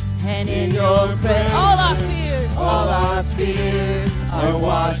 And in your presence, all our fears are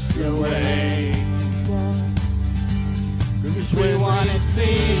washed away. 'Cause we want to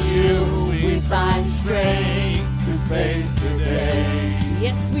see you, we find strength to face the day.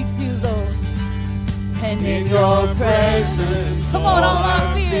 Yes, we do, Lord. And in your presence, come on, all our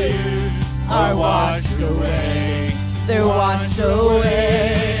fears are washed away. They're washed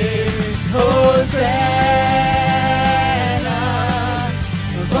away. Hosanna,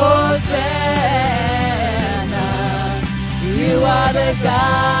 Hosanna. You are the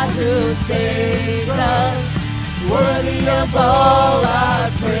God who saves us, worthy of all our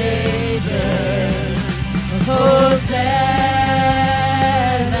praises. Hosanna,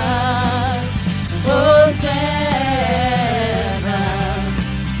 Hosanna.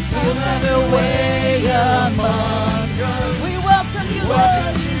 You have your way among us. We welcome you,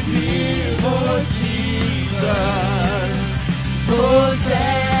 Lord. Here, Lord Jesus.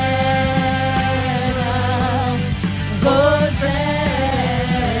 Hosanna, Hosanna.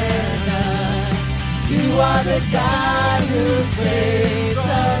 You are the God who saves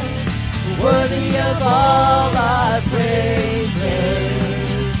us, worthy of all our praises.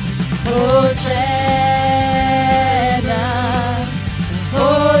 Hosanna,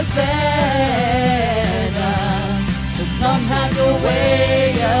 Hosanna. Come have your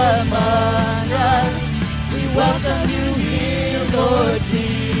way among us. We welcome you here, Lord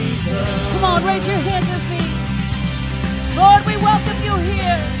Jesus. Come on, raise your hands with me. Lord, we welcome you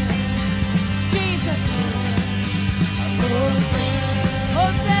here. Jesus.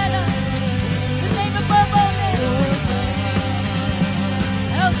 Hosanna. The name above all names.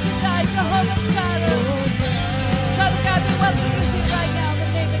 El Shaddai, Jehovah Jireh. Father God, we welcome you here right now in the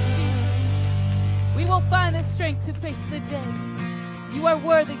name of Jesus. We will find the strength to face the day. You are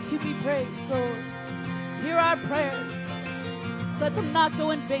worthy to be praised, Lord. Hear our prayers. Let them not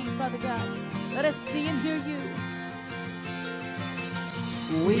go in vain, Father God. Let us see and hear you.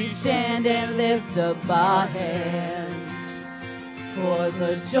 We stand and lift up our hands, for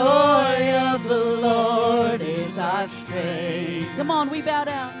the joy of the Lord is our strength. Come on, we bow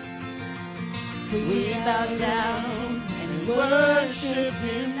down. We bow down and worship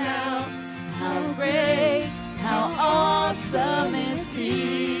Him now. How great, how awesome is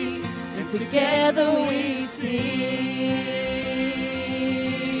He, and together we sing.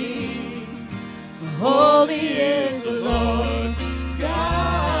 Holy is the Lord,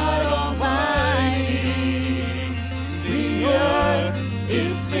 God Almighty. The earth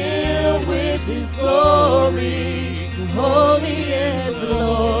is filled with His glory. Holy is the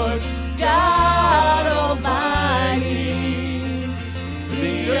Lord, God Almighty.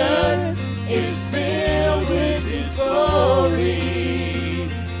 The earth is filled with His glory.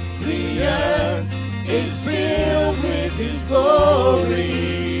 The earth is filled with His glory.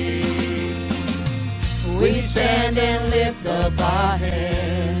 We stand and lift up our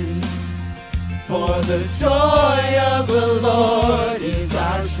hands, for the joy of the Lord is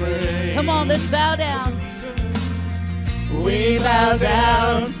our strength. Come on, let's bow down. We bow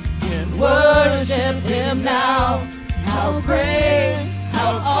down and worship Him now. How great,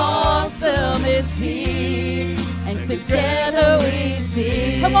 how awesome is He, and together we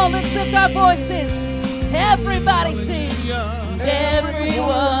sing. Come on, let's lift our voices. Everybody sing.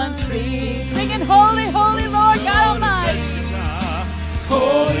 Everyone sing. Singing holy, holy Lord God Almighty.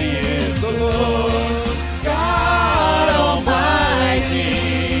 Holy is the Lord God Almighty.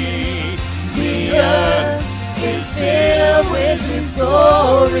 The earth is filled with His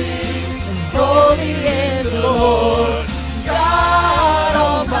glory. And holy is the Lord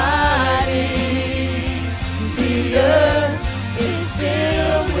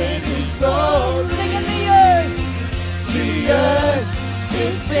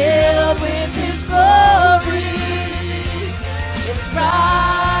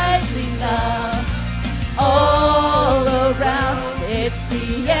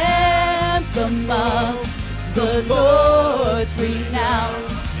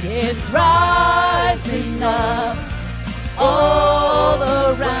It's rising up all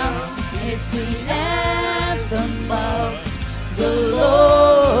around. It's the anthem of the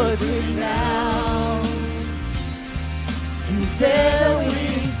Lord's renown. Until we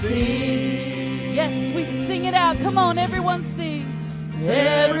sing. Yes, we sing it out. Come on, everyone sing.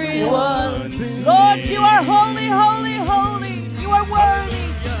 Everyone sing. Lord, you are holy, holy, holy. You are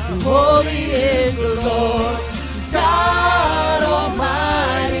worthy. Holy is the Lord, God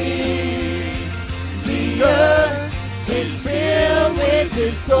Almighty. The earth is filled with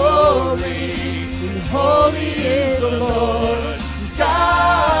His glory. And holy is the Lord,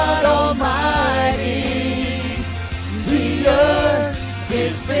 God Almighty. The earth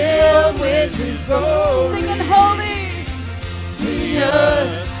is filled with His glory. Singing holy. The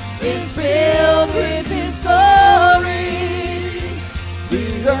earth is filled with His glory.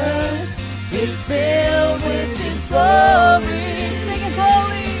 The earth is filled with His glory. Singing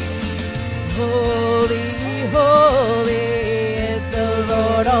holy. Holy, holy is the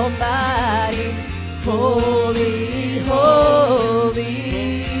Lord Almighty. Holy,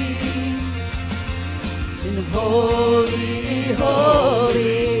 holy. And holy,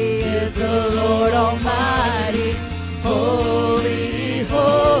 holy is the Lord Almighty. Holy,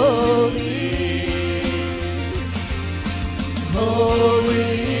 holy.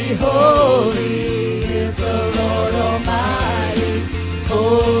 Holy, holy is the Lord Almighty.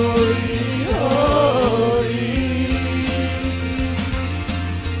 Holy, holy.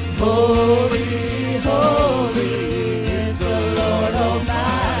 Holy, holy is the Lord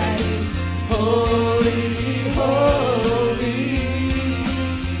Almighty. Holy, holy.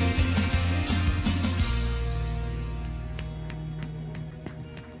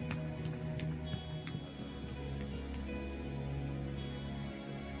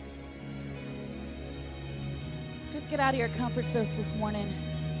 Just get out of your comfort zones this morning.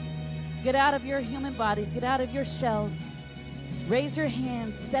 Get out of your human bodies. Get out of your shells. Raise your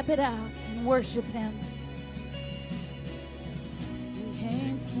hands. Step it out and worship Him. Who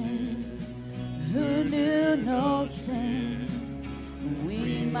came sin? Who knew no sin?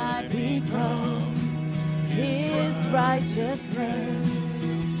 We might become His righteousness.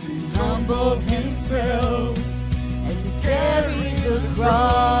 He humbled Himself as He carried the cross.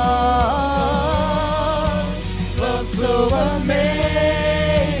 Love so amazing,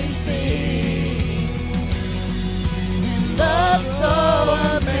 and love so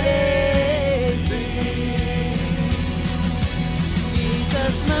amazing.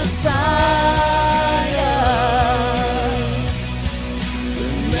 Jesus Messiah, the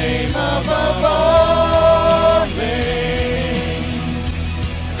name above all names,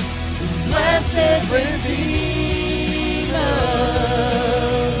 the blessed Redeemer,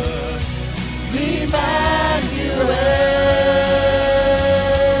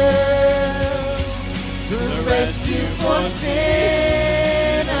 the rescue for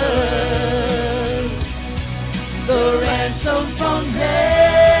sinners, the ransom from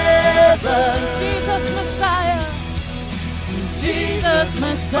heaven. Jesus Messiah, Jesus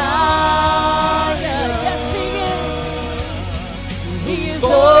Messiah. Yes, He is. He is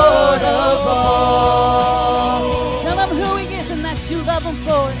Lord of all. Tell Him who He is and that you love Him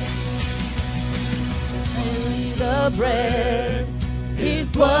for it. The bread,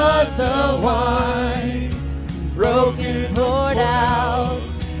 His blood, the wine, broken, poured out,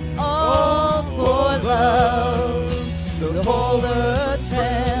 all for love. The whole earth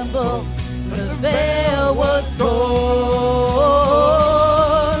trembled, the veil was torn.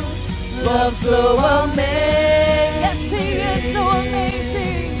 Love so amazing, yes, He is so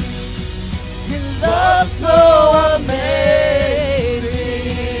amazing. And love so amazing.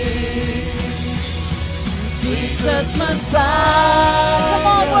 Jesus Messiah, come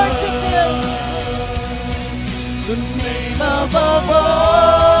on, worship Him. The name above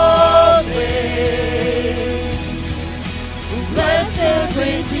all names, blessed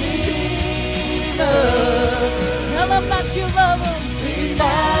Redeemer. Tell Him that you love Him.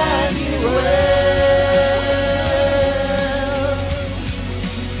 Emmanuel,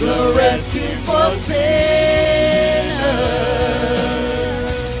 the rescue for sinners,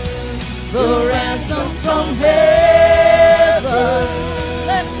 the ransom from heaven.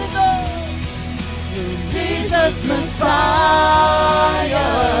 Blessed Lord, Jesus Messiah,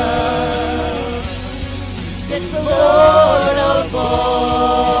 it's the Lord of all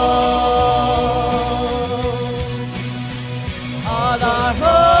our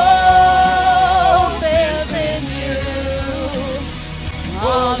hope is in You.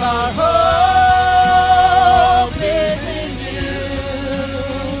 All our hope is in You.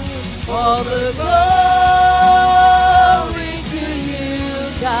 All the glory to You,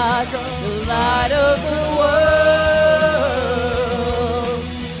 God.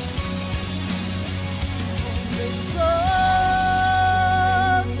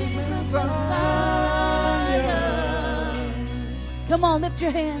 Come on, lift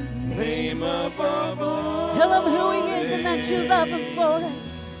your hands. Name above all. Tell him who he is and that you love him for it.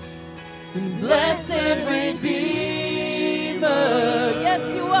 Blessed Redeemer,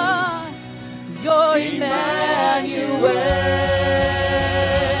 Yes, you are. You're Emmanuel,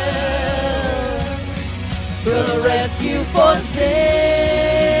 the rescue for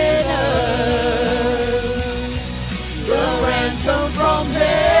sinners, the ransom from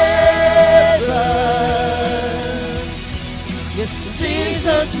heaven. Yes,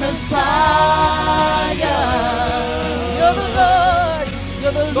 Jesus Messiah, You're the Lord.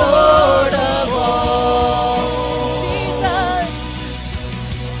 you're the Lord of all.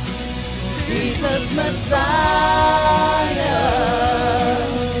 Jesus Messiah,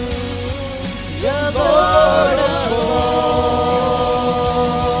 the Lord of all,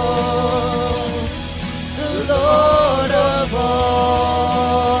 the Lord of all,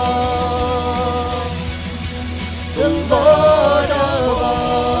 the Lord of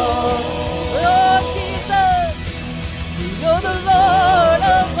all. Oh, Jesus. You're the Lord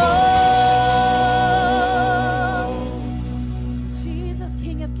of all. Jesus,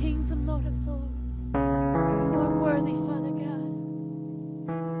 King of kings and Lord of lords. You are worthy, Father God.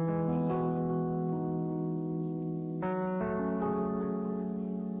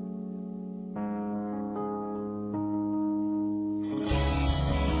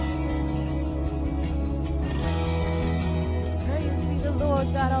 Praise be the Lord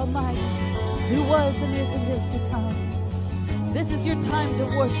God Almighty, who was and is to come. This is your time to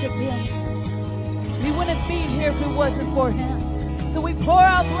worship Him. We wouldn't be here if it wasn't for Him. So we pour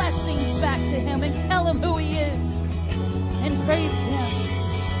our blessings back to Him and tell Him who He is and praise Him,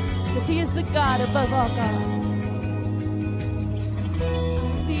 because He is the God above all gods.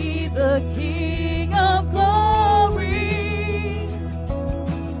 See the King of glory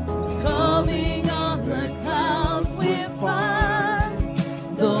coming on the clouds with fire.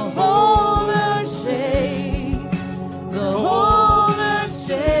 The whole earth shakes. The whole earth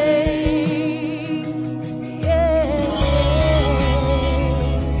shakes. Yeah.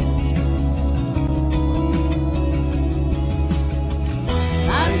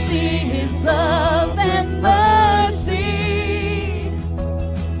 I see His love and mercy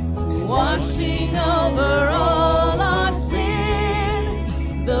washing over all our sin.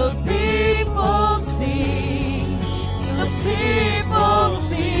 The people sing. The people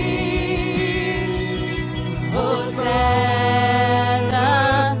sing. Hosanna,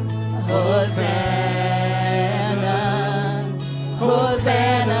 Hosanna,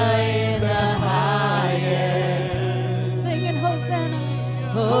 Hosanna in the highest. Singing Hosanna,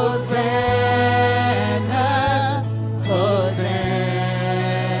 Hosanna, Hosanna,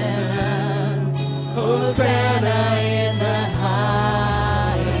 Hosanna in the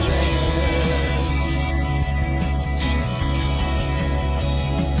highest.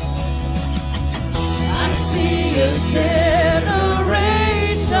 I see a generation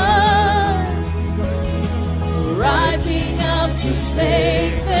rising up to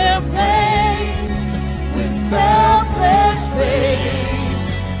take their place with selfless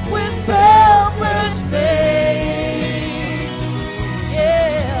faith, with selfless faith.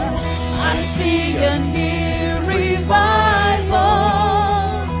 Yeah, I see a new revival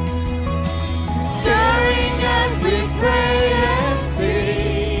stirring as we pray and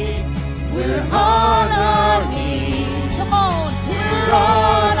sing. We're on our knees. Come on, we're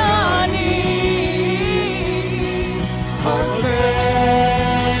on our knees. Hosanna,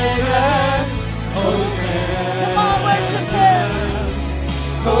 Hosanna. Come on, worship Him.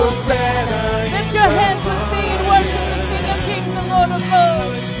 Hosanna, Lift your hands with me and worship the King of Kings and Lord of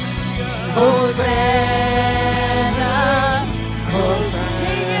Lords. Hosanna, Hosanna.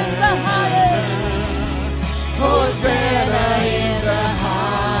 He is the highest. Hosanna in the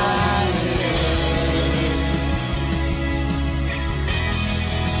highest.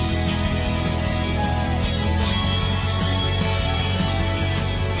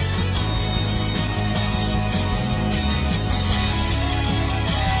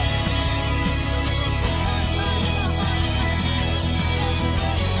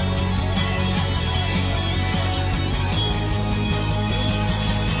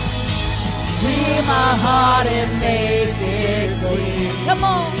 Clear my heart and make it clean. Come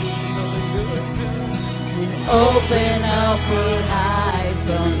on. Open up the eyes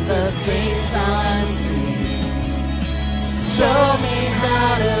from the things unseen. Show me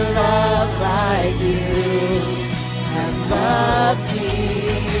how to love like you have loved me.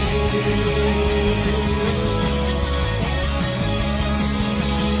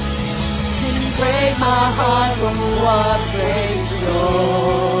 Can break my heart from what breaks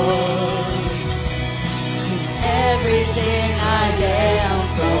yours. 'Cause everything I get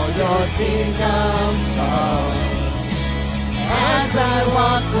your kingdom come. As I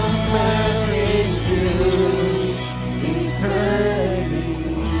walk from earth into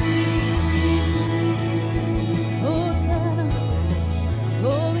eternity. Hosanna,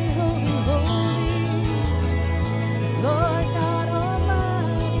 holy, holy, holy, Lord God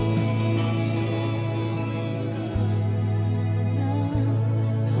Almighty.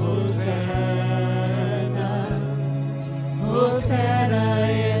 Hosanna, Hosanna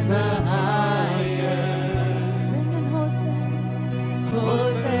in the highest. Singing Hosanna.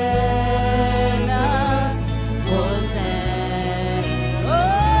 Hosanna, Hosanna,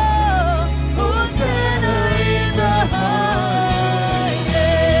 oh, Hosanna in the highest.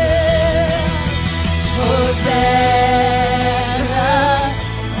 Hosanna,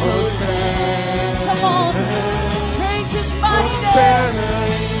 Hosanna. Come on, praise His mighty name. Hosanna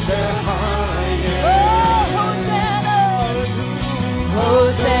in the highest. Oh, Hosanna.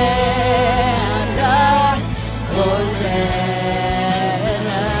 Hosanna, Hosanna,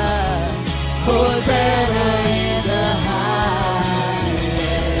 Hosanna in the highest.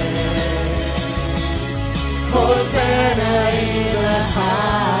 Hosanna in the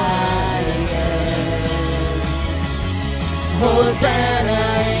highest. Hosanna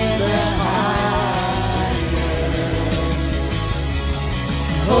in the highest.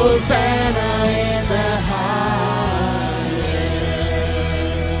 Hosanna in the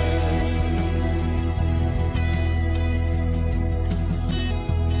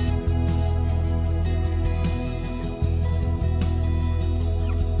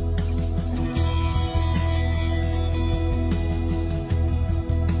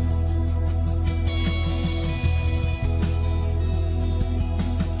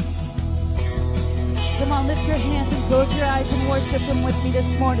Come on, lift your hands and close your eyes and worship Him with me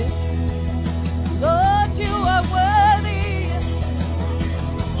this morning. Lord, you are worthy.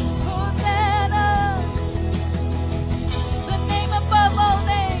 Hosanna, the name above all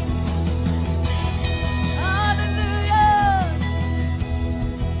names. Hallelujah.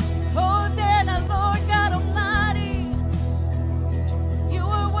 Hosanna, Lord God Almighty. You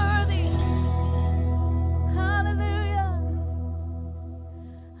are worthy. Hallelujah.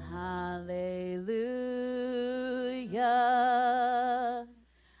 Hallelujah.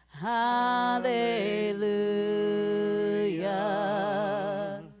 Hallelujah.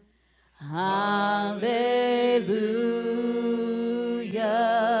 Hallelujah.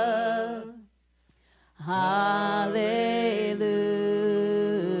 Hallelujah.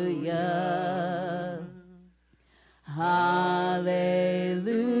 Hallelujah.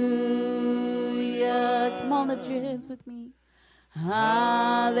 Come on, lift your hands with me.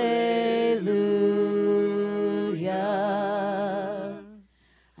 Hallelujah.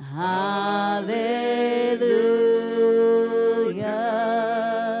 Hallelujah.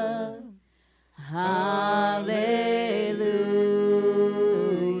 Hallelujah.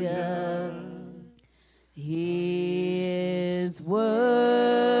 He is worthy.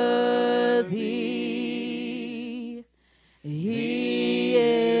 He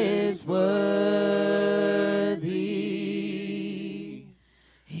is worthy.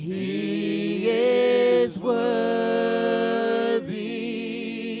 He is worthy.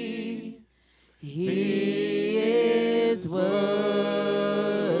 He is worthy.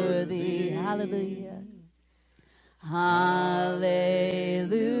 Hallelujah. Hallelujah.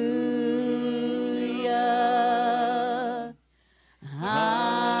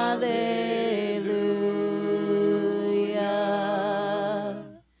 Hallelujah.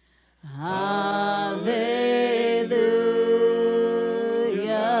 Hallelujah.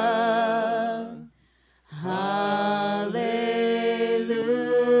 Hallelujah.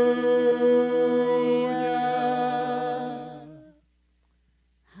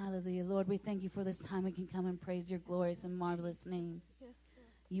 Hallelujah. Lord, we thank you for this time we can come and praise your glorious and marvelous name.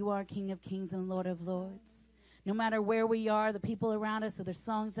 You are King of kings and Lord of lords. No matter where we are, the people around us, or the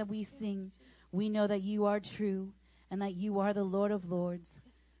songs that we sing, we know that you are true and that you are the Lord of lords,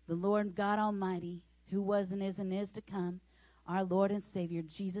 the Lord God Almighty, who was and is to come, our Lord and Savior,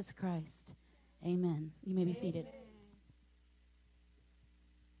 Jesus Christ. Amen. You may be seated.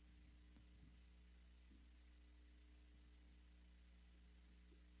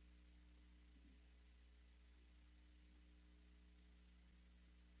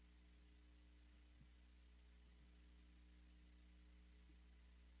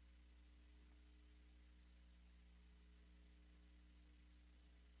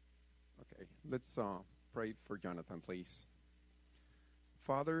 Okay, let's pray for Jonathan, please.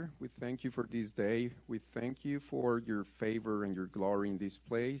 Father, we thank you for this day. We thank you for your favor and your glory in this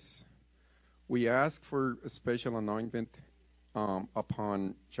place. We ask for a special anointment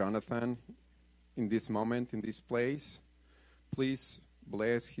upon Jonathan in this moment, in this place. Please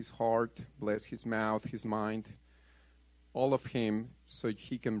bless his heart, bless his mouth, his mind, all of him, so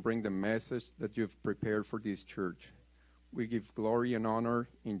he can bring the message that you've prepared for this church. We give glory and honor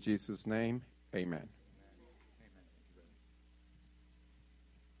in Jesus' name. Amen.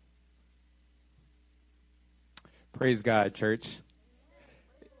 Praise God, church.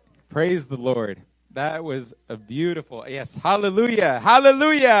 Praise the Lord. That was a beautiful, yes, hallelujah,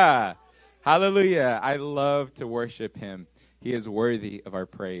 hallelujah, hallelujah. I love to worship him. He is worthy of our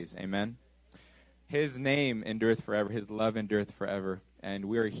praise. Amen. His name endureth forever. His love endureth forever. And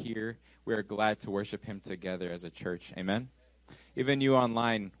we are here. We are glad to worship him together as a church. Amen. Even you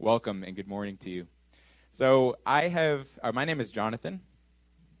online, welcome and good morning to you. So my name is Jonathan.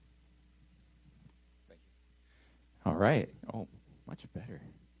 All right. Oh, much better.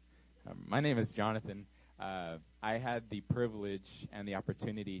 My name is Jonathan. I had the privilege and the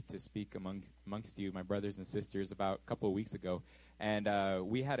opportunity to speak amongst you, my brothers and sisters, about a couple of weeks ago. And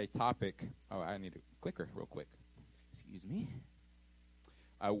we had a topic. Oh, I need a clicker real quick. Excuse me.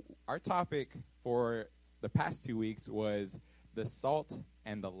 Our topic for the past 2 weeks was the salt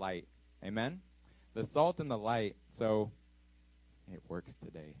and the light. Amen? The salt and the light. So it works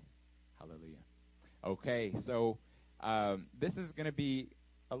today. Hallelujah. Okay, so this is going to be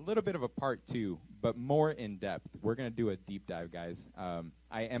a little bit of a part 2, but more in depth. We're going to do a deep dive, guys.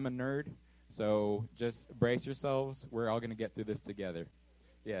 I am a nerd, so just brace yourselves. We're all going to get through this together.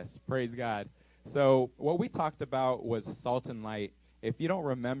 Yes, praise God. So what we talked about was salt and light. If you don't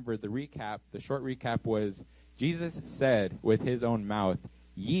remember the recap, the short recap was Jesus said with his own mouth,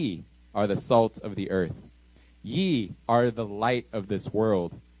 "Ye are the salt of the earth. Ye are the light of this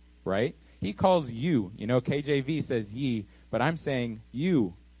world," right? He calls you. KJV says ye, but I'm saying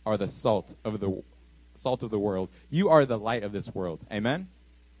you are the salt of the world. You are the light of this world. Amen?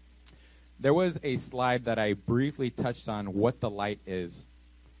 There was a slide that I briefly touched on what the light is,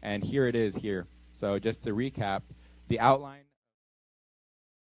 and here it is here. So just to recap, the outline,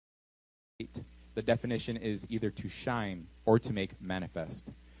 the definition is either to shine or to make manifest.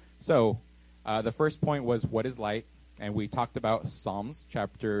 So the first point was, what is light? And we talked about Psalms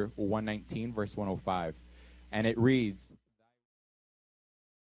chapter 119, verse 105. And it reads,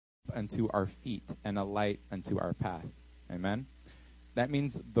 "Unto our feet and a light unto our path." Amen? That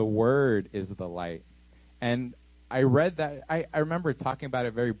means the word is the light. And I read that. I remember talking about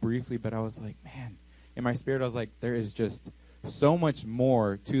it very briefly, but I was like, man, in my spirit, I was like, there is just so much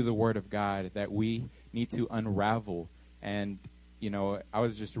more to the word of God that we need to unravel. And I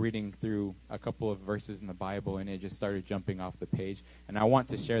was just reading through a couple of verses in the Bible, and it just started jumping off the page. And I want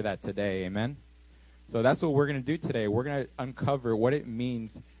to share that today. Amen? So that's what we're going to do today. We're going to uncover what it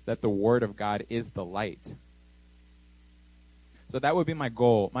means that the Word of God is the light. So that would be my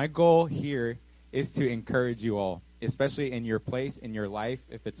goal. My goal here is to encourage you all, especially in your place, in your life,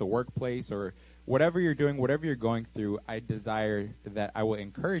 if it's a workplace or whatever you're doing, whatever you're going through. I desire that I will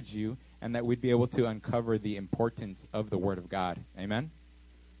encourage you and that we'd be able to uncover the importance of the Word of God. Amen?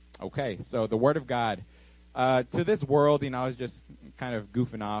 Okay, so the Word of God. To this world, I was just kind of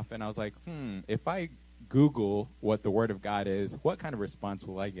goofing off, and I was like, if I Google what the Word of God is, what kind of response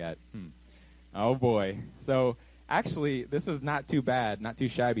will I get? Oh, boy. So actually, this was not too bad, not too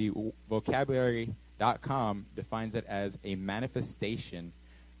shabby. Vocabulary.com defines it as a manifestation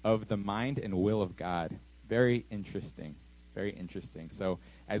of the mind and will of God. Very interesting. Very interesting. So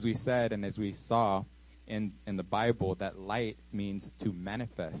as we said and as we saw in the Bible, that light means to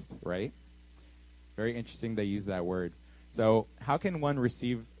manifest, right? Very interesting they use that word. So how can one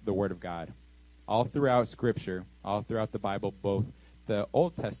receive the Word of God? All throughout Scripture, all throughout the Bible, both the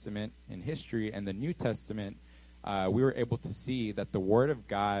Old Testament in history and the New Testament, we were able to see that the Word of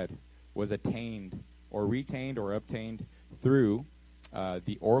God was attained or retained or obtained through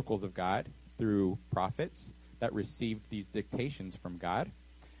the oracles of God, through prophets that received these dictations from God.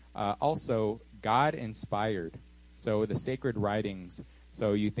 Also, God inspired. So the sacred writings,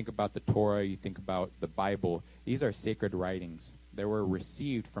 so you think about the Torah, you think about the Bible, these are sacred writings. They were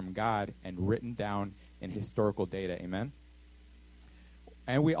received from God and written down in historical data. Amen?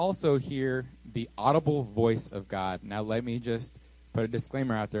 And we also hear the audible voice of God. Now let me just put a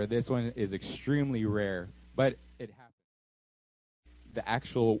disclaimer out there. This one is extremely rare, but it happens. The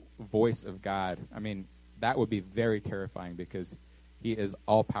actual voice of God, that would be very terrifying because he is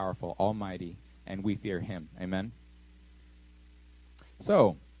all-powerful, almighty, and we fear him. Amen?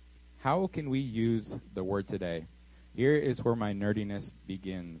 So, how can we use the word today? Here is where my nerdiness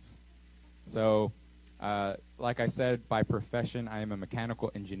begins. So, like I said, by profession, I am a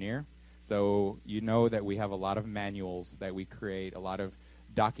mechanical engineer. So you know that we have a lot of manuals that we create, a lot of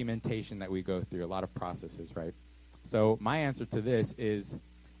documentation that we go through, a lot of processes, right? So my answer to this is,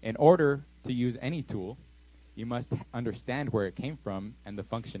 in order to use any tool, you must understand where it came from and the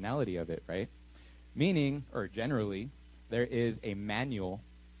functionality of it, right? Meaning, or generally, there is a manual,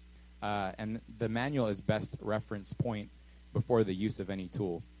 and the manual is best reference point before the use of any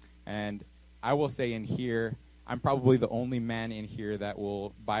tool. And I will say in here, I'm probably the only man in here that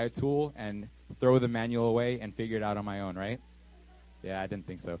will buy a tool and throw the manual away and figure it out on my own, right? Yeah, I didn't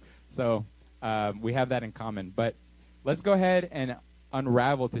think so. So we have that in common. But let's go ahead and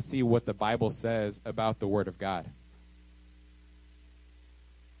unravel to see what the Bible says about the Word of God.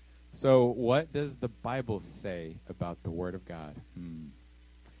 So what does the Bible say about the Word of God?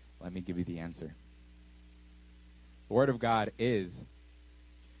 Let me give you the answer. The Word of God is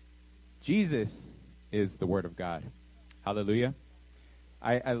Jesus is the Word of God. Hallelujah.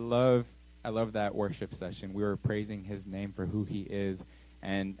 I love that worship session. We were praising his name for who he is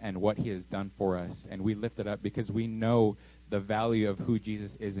and what he has done for us. And we lift it up because we know the value of who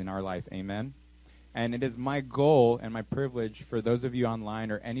Jesus is in our life. Amen. And it is my goal and my privilege for those of you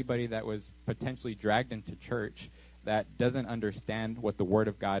online or anybody that was potentially dragged into church that doesn't understand what the Word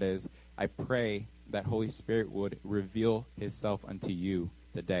of God is. I pray that Holy Spirit would reveal himself unto you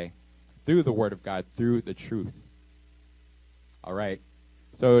today through the Word of God, through the truth. All right.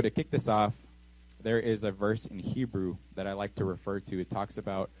 So to kick this off, there is a verse in Hebrew that I like to refer to. It talks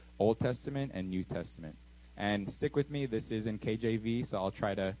about Old Testament and New Testament. And stick with me. This is in KJV, so I'll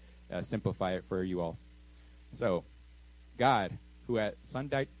try to simplify it for you all. So, God, who at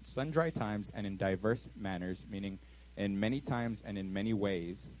sundry times and in diverse manners, meaning in many times and in many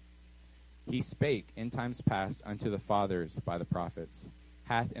ways, he spake in times past unto the fathers by the prophets,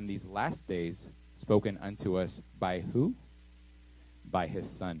 hath in these last days spoken unto us by who? By his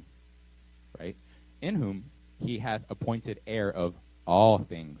Son, right? In whom he hath appointed heir of all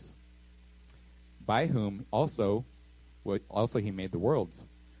things, by whom also he made the worlds,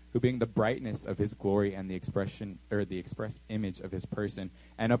 who being the brightness of his glory and the express image of his person,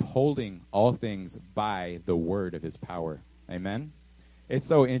 and upholding all things by the word of his power. Amen? It's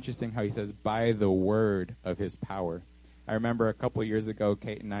so interesting how he says, by the word of his power. I remember a couple of years ago,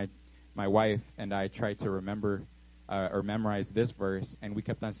 Kate and I, my wife and I, tried to remember or memorize this verse, and we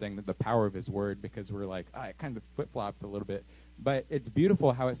kept on saying that the power of his word, because we're like, it kind of flip-flopped a little bit. But it's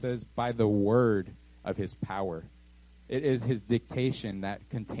beautiful how it says, by the word of his power. It is his dictation that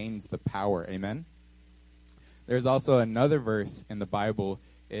contains the power. Amen? There's also another verse in the Bible.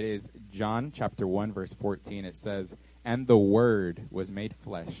 It is John chapter 1, verse 14. It says, and the word was made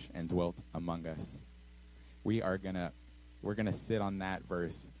flesh and dwelt among us. We're gonna sit on that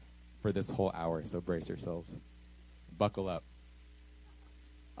verse for this whole hour, so brace yourselves. Buckle up.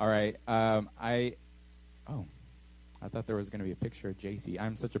 All right. I thought there was going to be a picture of JC.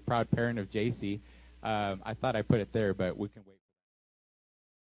 I'm such a proud parent of JC. I thought I put it there, but we can wait.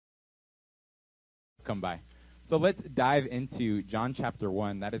 Come by. So let's dive into John chapter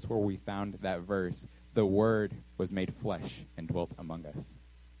 1. That is where we found that verse. The Word was made flesh and dwelt among us.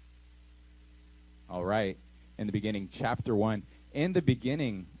 All right. In the beginning, chapter 1. In the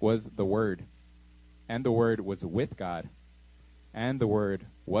beginning was the Word, and the Word was with God, and the Word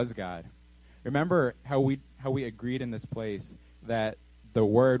was God. Remember how we agreed in this place that the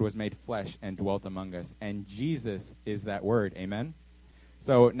Word was made flesh and dwelt among us, and Jesus is that Word. Amen?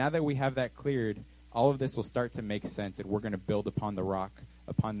 So now that we have that cleared, all of this will start to make sense, and we're going to build upon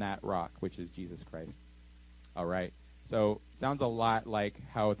that rock, which is Jesus Christ. All right. So sounds a lot like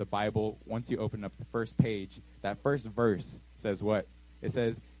how the Bible, once you open up the first page, that first verse says what? It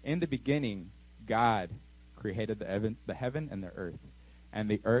says, in the beginning, God created the heaven and the earth, and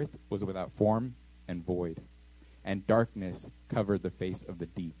the earth was without form and void, and darkness covered the face of the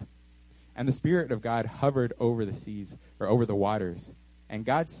deep. And the Spirit of God hovered over the seas, or over the waters. And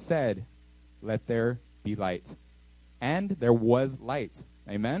God said, let there be light. And there was light.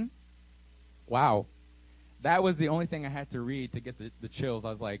 Amen? Wow. That was the only thing I had to read to get the chills. I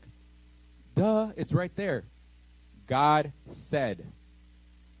was like, duh, it's right there. God said.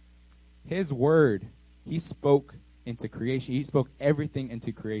 His word, he spoke into creation. He spoke everything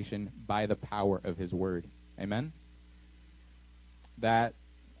into creation by the power of his word. Amen?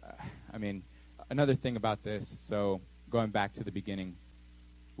 Another thing about this, so going back to the beginning,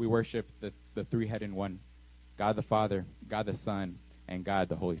 we worship the three-headed one, God the Father, God the Son, and God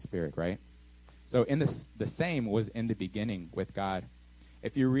the Holy Spirit, right? So in the same was in the beginning with God.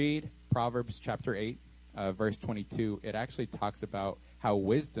 If you read Proverbs chapter 8, verse 22, it actually talks about how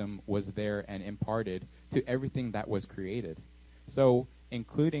wisdom was there and imparted to everything that was created. So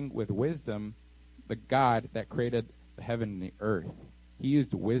including with wisdom, the God that created the heaven and the earth. He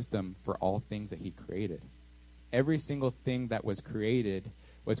used wisdom for all things that he created. Every single thing that was created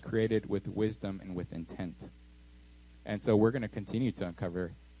with wisdom and with intent. And so we're going to continue to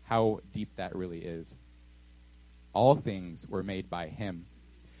uncover how deep that really is. All things were made by him.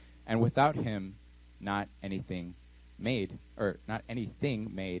 And without him, not anything made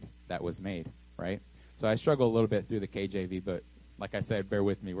that was made, right? So I struggle a little bit through the KJV, but like I said, bear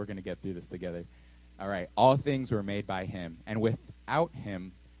with me. We're going to get through this together. All right. All things were made by him. And without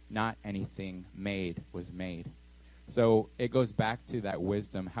him, not anything made was made. So it goes back to that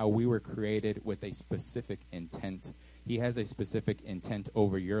wisdom, how we were created with a specific intent. He has a specific intent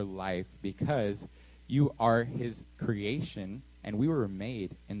over your life because you are his creation, and we were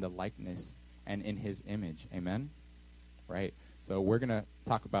made in the likeness and in his image. Amen? Right? So we're going to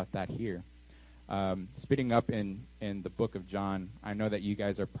talk about that here. Speeding up in the book of John, I know that you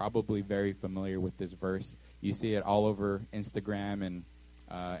guys are probably very familiar with this verse. You see it all over Instagram and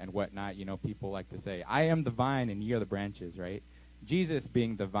whatnot. You know, people like to say, I am the vine and ye are the branches, right? Jesus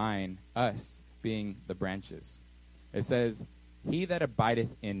being the vine, us being the branches. It says, he that abideth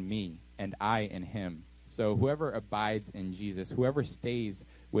in me and I in him. So whoever abides in Jesus, whoever stays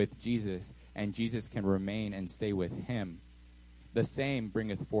with Jesus, and Jesus can remain and stay with him, the same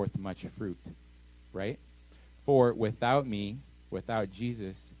bringeth forth much fruit, right? For without me, without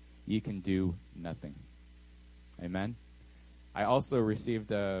Jesus, ye can do nothing. Amen? I also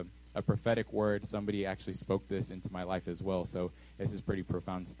received a prophetic word. Somebody actually spoke this into my life as well, so this is pretty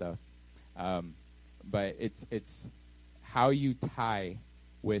profound stuff. But it's how you tie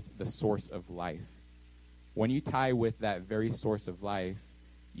with the source of life. When you tie with that very source of life,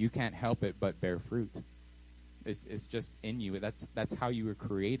 you can't help it but bear fruit. It's just in you. That's how you were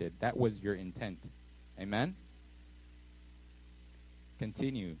created. That was your intent. Amen?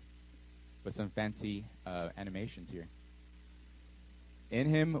 Continue with some fancy animations here. In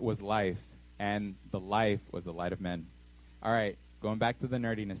him was life, and the life was the light of men. All right, going back to the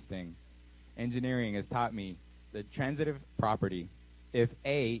nerdiness thing. Engineering has taught me the transitive property. If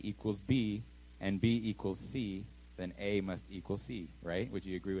A equals B and B equals C, then A must equal C, right? Would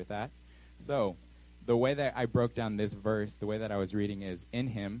you agree with that? So the way that I broke down this verse, the way that I was reading is in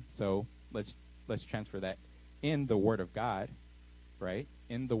him. So let's transfer that in the Word of God, right?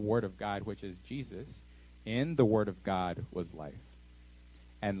 In the Word of God, which is Jesus. In the Word of God was life.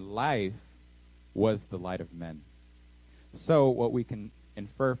 And life was the light of men. So what we can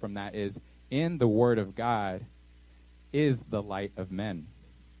infer from that is in the Word of God is the light of men,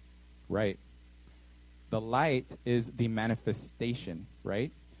 right? The light is the manifestation,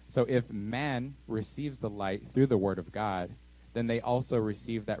 right? So if man receives the light through the Word of God, then they also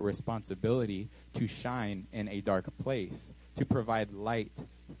receive that responsibility to shine in a dark place, to provide light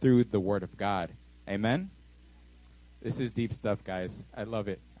through the Word of God. Amen? This is deep stuff, guys. I love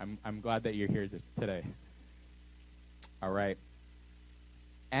it. I'm glad that you're here today. All right.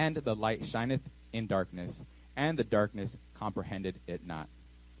 And the light shineth in darkness, and the darkness comprehended it not.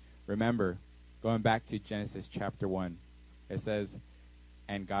 Remember, going back to Genesis chapter 1, it says,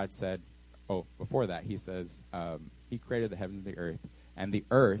 and God said, before that, he says, he created the heavens and the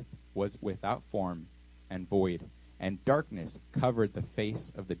earth was without form and void, and darkness covered the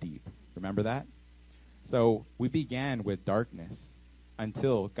face of the deep. Remember that? So we began with darkness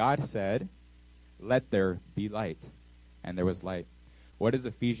until God said, let there be light. And there was light. What does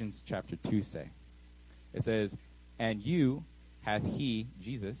Ephesians chapter 2 say? It says, and you hath he,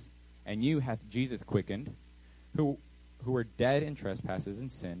 Jesus, and you hath Jesus quickened, who were dead in trespasses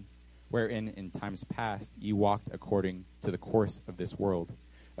and sin, wherein in times past ye walked according to the course of this world.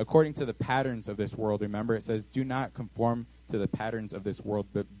 According to the patterns of this world. Remember, it says, do not conform to the patterns of this world,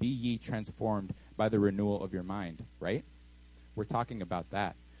 but be ye transformed by the renewal of your mind, right? We're talking about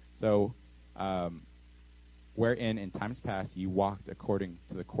that. So, wherein in times past ye walked according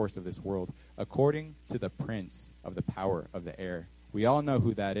to the course of this world, according to the prince of the power of the air. We all know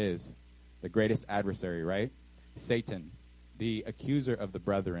who that is, the greatest adversary, right? Satan, the accuser of the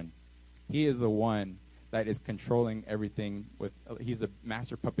brethren. He is the one that is controlling everything. He's a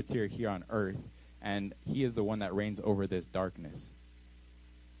master puppeteer here on earth, and he is the one that reigns over this darkness.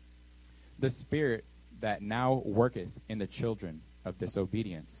 The spirit that now worketh in the children of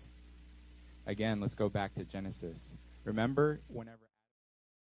disobedience. Again, let's go back to Genesis. Remember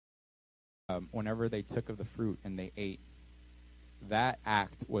whenever they took of the fruit and they ate, that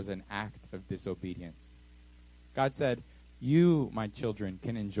act was an act of disobedience. God said, you, my children,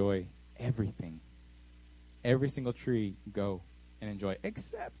 can enjoy everything. Every single tree, go and enjoy,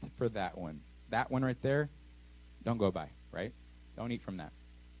 except for that one. That one right there, don't go by, right? Don't eat from that.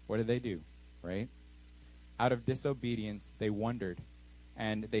 What did they do, right? Out of disobedience, they wandered,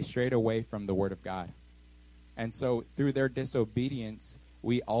 and they strayed away from the word of God. And so through their disobedience,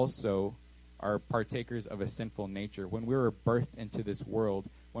 we also are partakers of a sinful nature. When we were birthed into this world,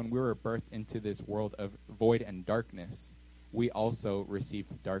 of void and darkness, we also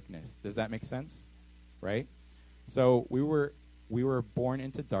received darkness. Does that make sense? Right? So we were born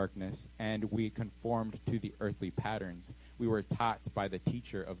into darkness, and we conformed to the earthly patterns. We were taught by the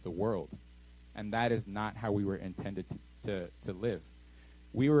teacher of the world, and that is not how we were intended to live.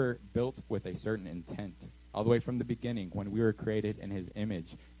 We were built with a certain intent. All the way from the beginning, when we were created in his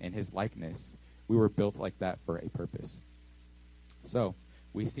image and his likeness, we were built like that for a purpose. So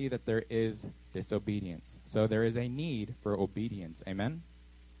we see that there is disobedience. So there is a need for obedience. Amen?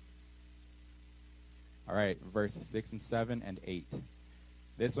 All right, verse 6 and 7 and 8.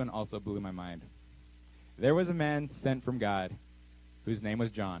 This one also blew my mind. There was a man sent from God whose name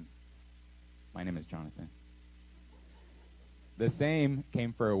was John. My name is Jonathan. The same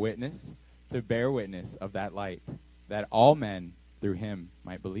came for a witness, to bear witness of that light, that all men through him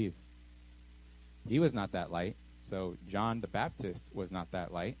might believe. He was not that light, so John the Baptist was not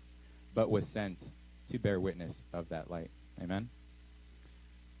that light, but was sent to bear witness of that light. Amen?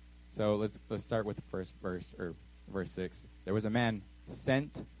 So let's start with the first verse, or verse 6. There was a man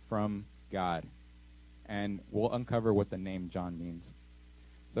sent from God, and we'll uncover what the name John means.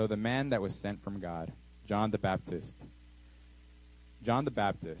 So the man that was sent from God, John the Baptist. John the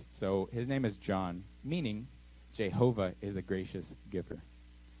Baptist, so his name is John, meaning Jehovah is a gracious giver.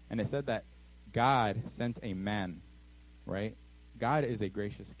 And it said that God sent a man, right? God is a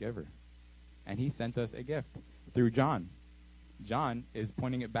gracious giver. And he sent us a gift through John. John is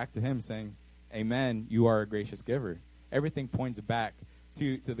pointing it back to him, saying, amen, you are a gracious giver. Everything points back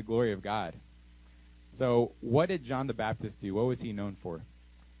to the glory of God. So what did John the Baptist do? What was he known for?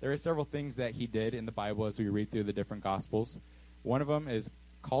 There are several things that he did in the Bible as we read through the different Gospels. One of them is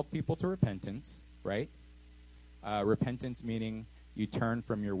called people to repentance, right? Repentance meaning you turn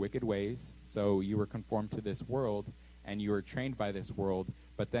from your wicked ways. So you were conformed to this world, and you were trained by this world.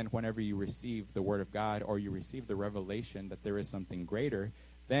 But then whenever you receive the word of God, or you receive the revelation that there is something greater,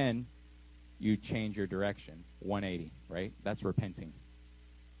 then you change your direction, 180, right? That's repenting.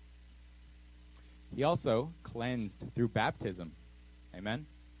 He also cleansed through baptism. Amen?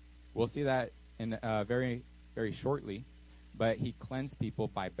 We'll see that in very, very shortly. But he cleansed people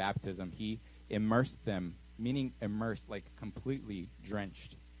by baptism. He immersed them, meaning immersed, like completely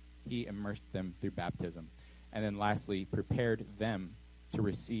drenched. He immersed them through baptism. And then lastly, prepared them to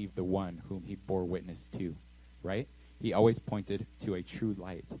receive the one whom he bore witness to, right? He always pointed to a true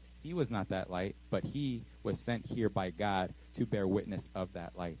light. He was not that light, but he was sent here by God to bear witness of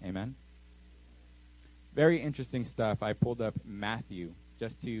that light. Amen? Very interesting stuff. I pulled up Matthew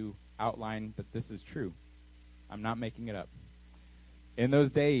just to outline that this is true. I'm not making it up. In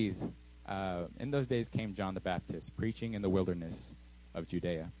those days came John the Baptist, preaching in the wilderness of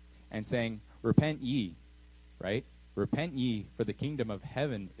Judea, and saying, repent ye, right? Repent ye, for the kingdom of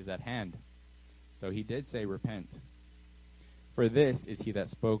heaven is at hand. So he did say repent. For this is he that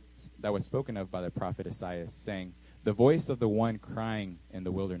was spoken of by the prophet Isaiah, saying, the voice of the one crying in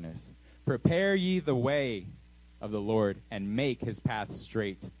the wilderness, prepare ye the way of the Lord, and make his path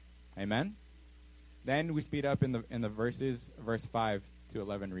straight. Amen? Then we speed up in the verses. Verse 5 to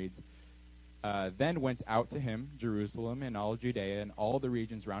 11 reads, then went out to him Jerusalem and all Judea and all the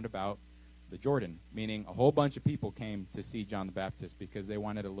regions round about the Jordan, meaning a whole bunch of people came to see John the Baptist because they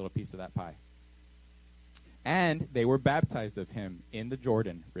wanted a little piece of that pie. And they were baptized of him in the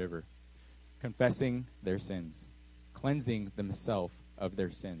Jordan River, confessing their sins, cleansing themselves of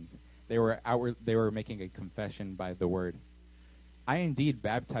their sins. They were making a confession by the word. I indeed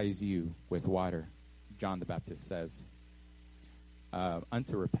baptize you with water, John the Baptist says,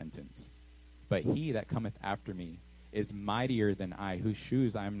 unto repentance. But he that cometh after me is mightier than I, whose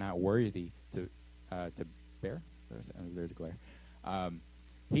shoes I am not worthy to bear. There's a glare.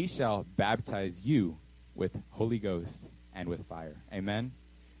 He shall baptize you with Holy Ghost and with fire. Amen?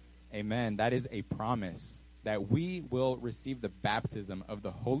 Amen. That is a promise that we will receive the baptism of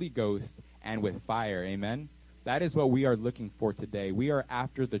the Holy Ghost and with fire. Amen? That is what we are looking for today. We are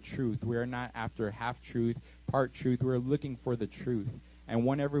after the truth. We are not after half-truth, part-truth. We're looking for the truth. And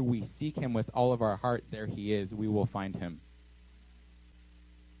whenever we seek him with all of our heart, there he is. We will find him.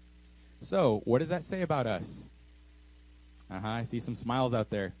 So, what does that say about us? I see some smiles out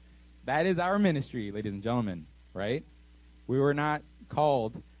there. That is our ministry, ladies and gentlemen, right? We were not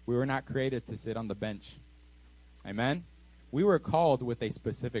called, we were not created to sit on the bench. Amen? We were called with a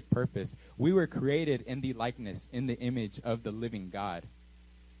specific purpose. We were created in the likeness, in the image of the living God.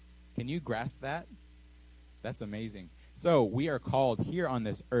 Can you grasp that? That's amazing. So we are called here on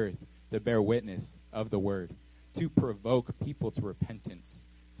this earth to bear witness of the word, to provoke people to repentance,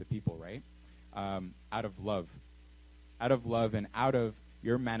 to people, right? Out of love. Out of love and out of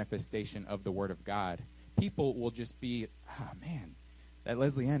your manifestation of the word of God, people will just be, oh, man, that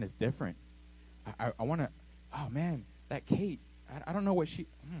Leslie Ann is different. I want to, oh, man, that Kate, I don't know what she,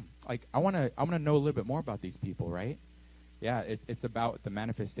 like, I want to know a little bit more about these people, right? Yeah, it's about the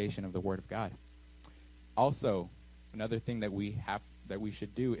manifestation of the word of God. Also, another thing that we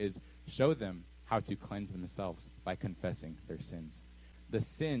should do is show them how to cleanse themselves by confessing their sins. The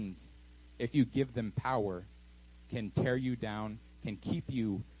sins, if you give them power, can tear you down, can keep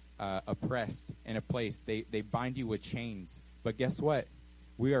you oppressed in a place. They bind you with chains. But guess what?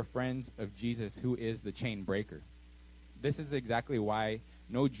 We are friends of Jesus, who is the chain breaker. This is exactly why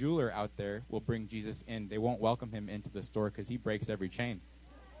no jeweler out there will bring Jesus in. They won't welcome him into the store because he breaks every chain.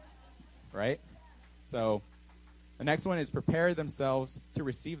 Right? So the next one is prepare themselves to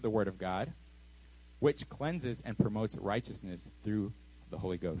receive the word of God, which cleanses and promotes righteousness through the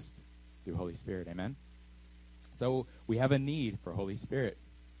Holy Ghost, through Holy Spirit. Amen? So we have a need for Holy Spirit,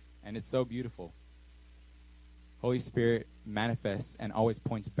 and it's so beautiful. Holy Spirit manifests and always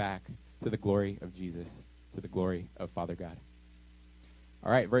points back to the glory of Jesus, to the glory of Father God.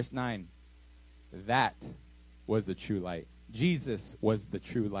 All right, verse 9. That was the true light. Jesus was the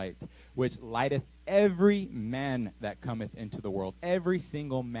true light, which lighteth every man that cometh into the world. Every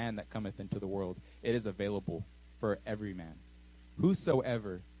single man that cometh into the world. It is available for every man.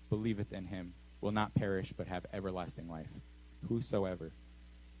 Whosoever believeth in him will not perish but have everlasting life. Whosoever.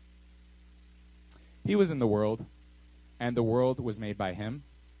 He was in the world, and the world was made by him,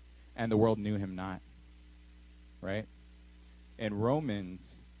 and the world knew him not. Right? In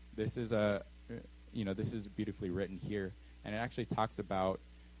Romans, this is beautifully written here, and it actually talks about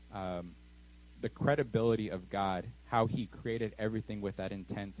the credibility of God, how he created everything with that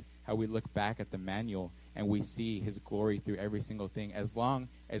intent, how we look back at the manual and we see his glory through every single thing, as long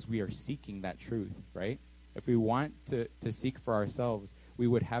as we are seeking that truth, right? If we want to seek for ourselves, we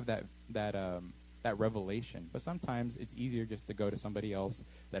would have that revelation. But sometimes it's easier just to go to somebody else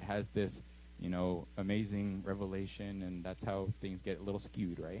that has this, amazing revelation, and that's how things get a little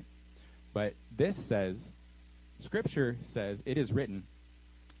skewed, right? But this says, Scripture says, it is written,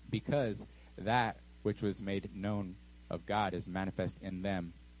 because that which was made known of God is manifest in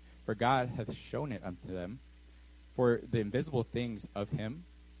them. For God hath shown it unto them. For the invisible things of him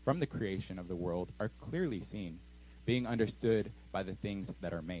from the creation of the world are clearly seen, being understood by the things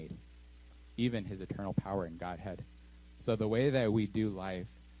that are made, even his eternal power and Godhead. So the way that we do life,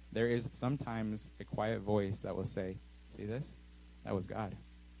 there is sometimes a quiet voice that will say, see this? That was God.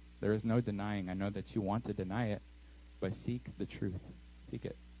 There is no denying. I know that you want to deny it, but seek the truth. Seek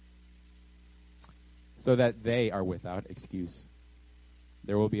it. So that they are without excuse.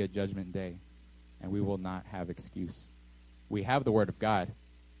 There will be a judgment day, and we will not have excuse. We have the word of God.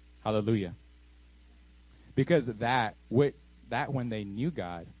 Hallelujah. Because that when they knew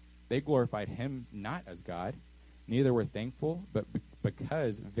God, they glorified him not as God, neither were thankful, but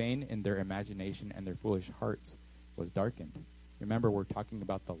because vain in their imagination and their foolish hearts was darkened. Remember, we're talking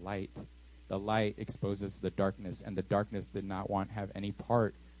about the light. The light exposes the darkness, and the darkness did not want to have any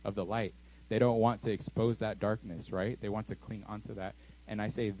part of the light. They don't want to expose that darkness, right? They want to cling onto that. And I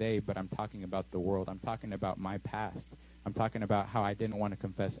say they, but I'm talking about the world. I'm talking about my past. I'm talking about how I didn't want to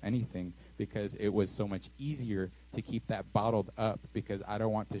confess anything because it was so much easier to keep that bottled up because I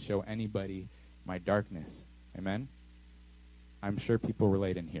don't want to show anybody my darkness. Amen? I'm sure people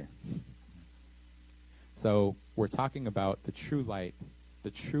relate in here. So we're talking about the true light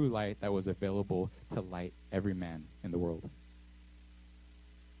that was available to light every man in the world.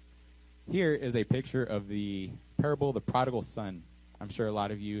 Here is a picture of the parable of the prodigal son. I'm sure a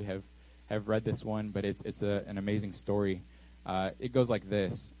lot of you have read this one, but it's an amazing story. It goes like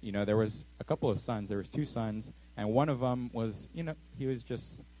this. There was a couple of sons. There was two sons, and one of them was, he was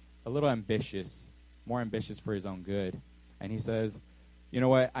just a little ambitious, more ambitious for his own good. And he says, you know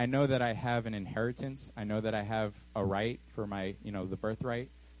what, I know that I have an inheritance. I know that I have a right for my, the birthright.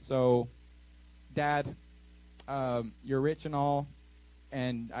 So, Dad, you're rich and all,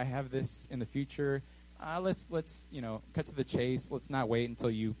 and I have this in the future. Let's cut to the chase. Let's not wait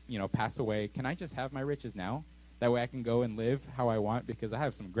until you pass away. Can I just have my riches now? That way I can go and live how I want, because I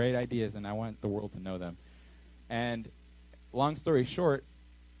have some great ideas and I want the world to know them. And long story short,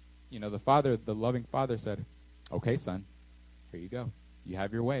 the loving father said, okay, son, here you go. You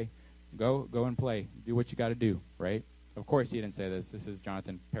have your way. Go and play. Do what you got to do, right? Of course, he didn't say this. This is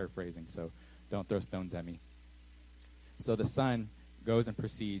Jonathan paraphrasing, so don't throw stones at me. So the son goes and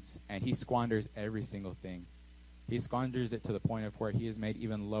proceeds, and he squanders every single thing. He squanders it to the point of where he is made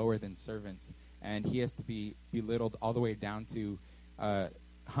even lower than servants, and he has to be belittled all the way down to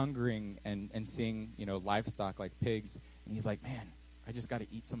hungering and seeing, livestock like pigs. And he's like, man, I just got to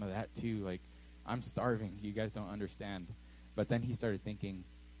eat some of that too. Like, I'm starving. You guys don't understand. But then he started thinking,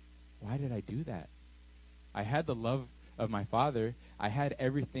 why did I do that? I had the love of my father. I had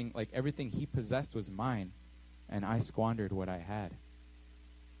everything, like everything he possessed was mine, and I squandered what I had.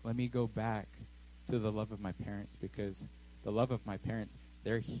 Let me go back to the love of my parents, because the love of my parents,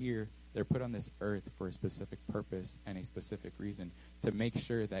 they're here, they're put on this earth for a specific purpose and a specific reason, to make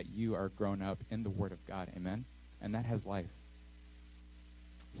sure that you are grown up in the Word of God. Amen? And that has life.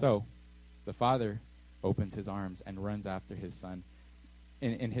 So, the father opens his arms and runs after his son.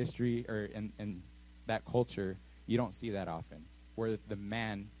 In history, or in that culture, you don't see that often, where the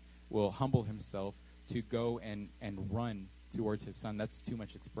man will humble himself to go and run towards his son. That's too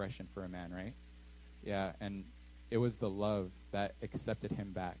much expression for a man, right? Yeah, and it was the love that accepted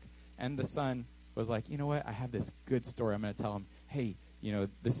him back. And the son was like, you know what? I have this good story. I'm going to tell him, hey,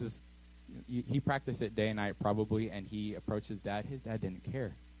 this is, he practiced it day and night probably, and he approached his dad. His dad didn't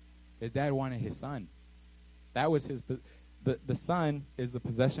care. His dad wanted his son. That was his, the son is the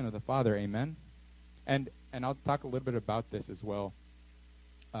possession of the father, amen? And I'll talk a little bit about this as well,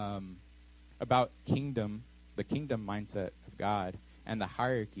 about kingdom, the kingdom mindset of God, and the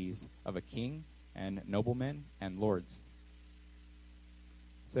hierarchies of a king and noblemen and lords.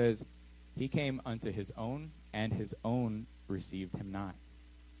 It says, he came unto his own, and his own received him not.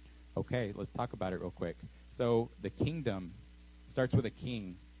 Okay, let's talk about it real quick. So the kingdom starts with a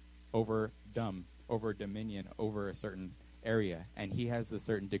king over dominion, over a certain area, and he has the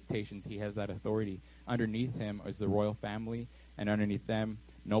certain dictations. He has that authority. Underneath him is the royal family, and underneath them,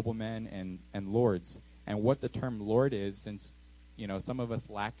 noblemen and lords. And what the term lord is, since some of us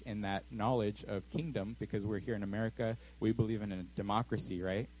lack in that knowledge of kingdom, because we're here in America, we believe in a democracy,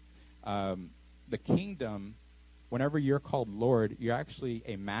 right? The kingdom, whenever you're called Lord, you're actually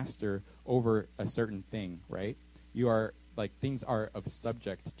a master over a certain thing, right? You are, like, things are of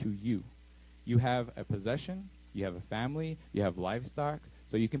subject to you. You have a possession, you have a family, you have livestock,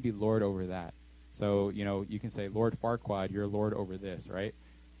 so you can be Lord over that. So, you can say, Lord Farquaad, you're Lord over this, right?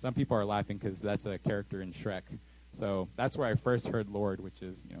 Some people are laughing because that's a character in Shrek. So that's where I first heard Lord, which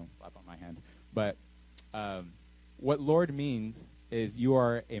is, slap on my hand. But what Lord means is you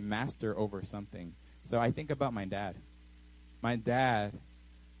are a master over something. So I think about my dad. My dad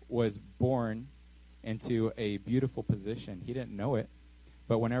was born into a beautiful position. He didn't know it.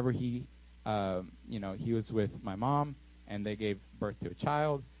 But whenever he was with my mom, and they gave birth to a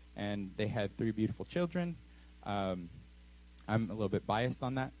child, and they had 3 beautiful children. I'm a little bit biased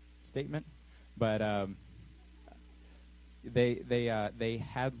on that statement, but they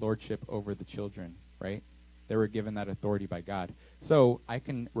had lordship over the children, right? They were given that authority by God. So I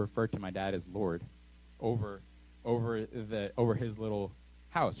can refer to my dad as Lord over his little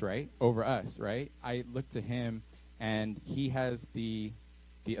house, right? Over us, right? I look to him, and he has the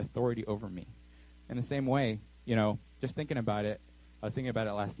authority over me. In the same way, just thinking about it, I was thinking about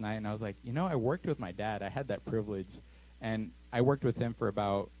it last night, and I was like, I worked with my dad. I had that privilege, and I worked with him for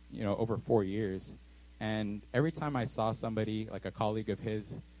about, over 4 years. And every time I saw somebody, like a colleague of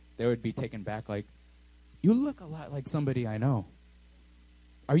his, they would be taken back, like, you look a lot like somebody I know.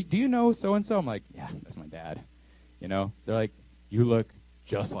 Do you know so-and-so? I'm like, yeah, that's my dad. They're like, you look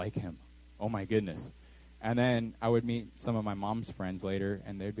just like him. Oh, my goodness. And then I would meet some of my mom's friends later,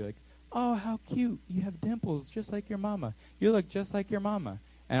 and they'd be like, oh, how cute. You have dimples just like your mama. You look just like your mama.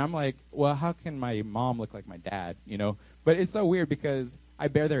 And I'm like, well, how can my mom look like my dad, But it's so weird because I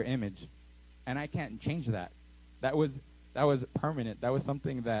bear their image, and I can't change that. That was permanent. That was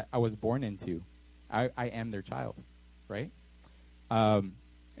something that I was born into. I am their child, right?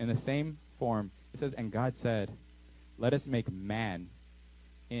 In the same form, it says, and God said, let us make man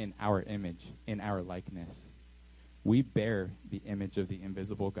in our image, in our likeness. We bear the image of the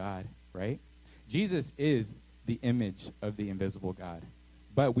invisible God, right? Jesus is the image of the invisible God.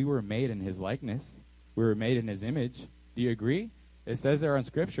 But we were made in his likeness. We were made in his image. Do you agree? It says there on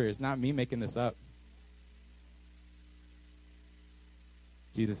Scripture. It's not me making this up.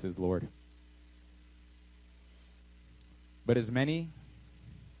 Jesus is Lord. But as many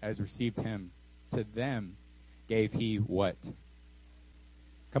as received him, to them gave he what?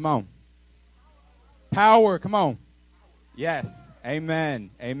 Come on. Power. Come on. Yes.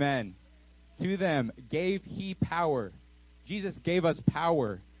 Amen. Amen. To them gave he power. Jesus gave us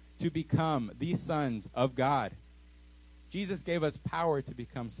power to become the sons of God. Jesus gave us power to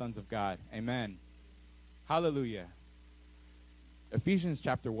become sons of God. Amen. Hallelujah. Ephesians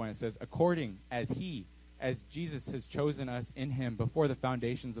chapter 1, it says, according as Jesus has chosen us in him before the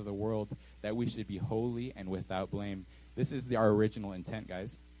foundations of the world, that we should be holy and without blame. This is our original intent,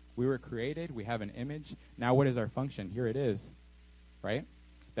 guys. We were created. We have an image. Now what is our function? Here it is, right?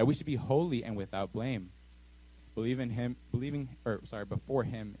 That we should be holy and without blame. Before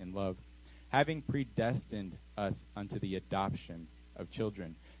him in love, having predestined us unto the adoption of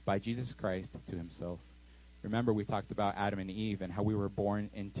children by Jesus Christ to himself. Remember, we talked about Adam and Eve and how we were born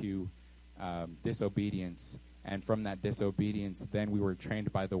into disobedience. And from that disobedience, then we were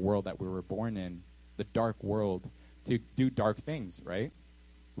trained by the world that we were born in, the dark world, to do dark things, right?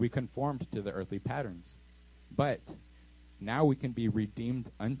 We conformed to the earthly patterns. But now we can be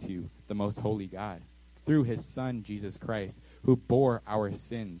redeemed unto the most holy God through his Son, Jesus Christ, who bore our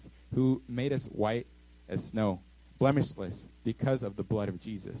sins, who made us white as snow, blemishless because of the blood of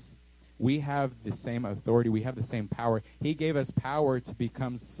Jesus. We have the same authority. We have the same power. He gave us power to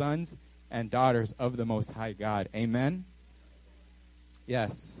become sons and daughters of the Most High God. Amen?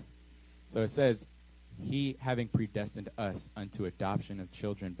 Yes. So it says, he having predestined us unto adoption of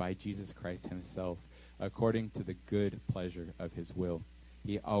children by Jesus Christ himself, according to the good pleasure of his will.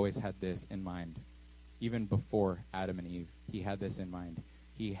 He always had this in mind. Even before Adam and Eve, he had this in mind.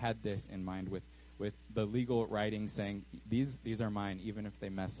 He had this in mind with the legal writing saying, these are mine, even if they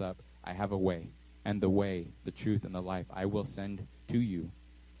mess up. I have a way, and the way, the truth, and the life I will send to you.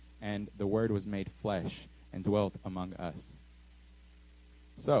 And the Word was made flesh and dwelt among us.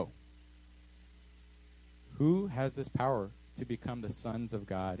 So, who has this power to become the sons of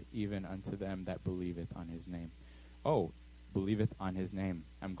God, even unto them that believeth on his name? Oh, believeth on his name.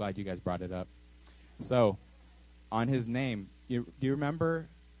 I'm glad you guys brought it up. So, on his name, do you remember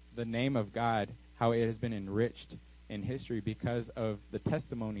the name of God, how it has been enriched in history because of the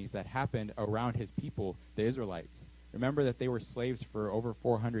testimonies that happened around his people, the Israelites? Remember that they were slaves for over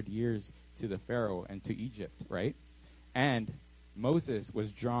 400 years to the Pharaoh and to Egypt, right? And Moses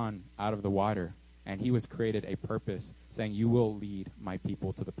was drawn out of the water, and he was created a purpose, saying, you will lead my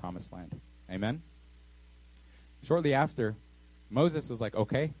people to the promised land. Amen? Shortly after, Moses was like,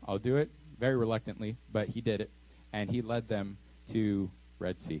 okay, I'll do it. Very reluctantly, but he did it, and he led them to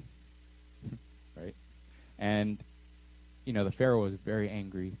Red Sea, right? And, the Pharaoh was very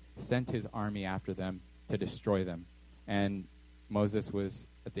angry, sent his army after them to destroy them, and Moses was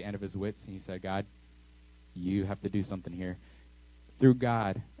at the end of his wits, and he said, God, you have to do something here.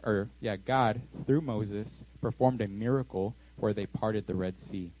 God, through Moses, performed a miracle where they parted the Red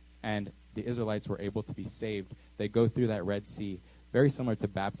Sea, and the Israelites were able to be saved. They go through that Red Sea. Very similar to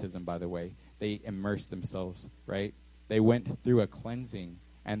baptism, by the way. They immersed themselves, right? They went through a cleansing,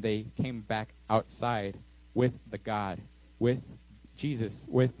 and they came back outside with the God, with Jesus,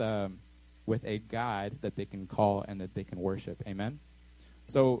 with a God that they can call and that they can worship. Amen?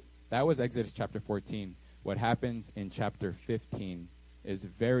 So that was Exodus chapter 14. What happens in chapter 15 is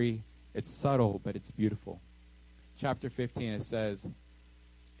it's subtle, but it's beautiful. Chapter 15, it says,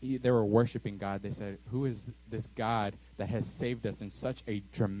 they were worshiping God. They said, who is this God that has saved us in such a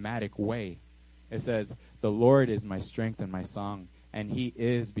dramatic way? It says, the Lord is my strength and my song, and he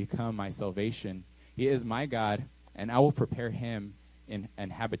is become my salvation. He is my God, and I will prepare him in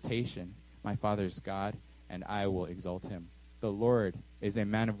an habitation, my Father's God, and I will exalt him. The Lord is a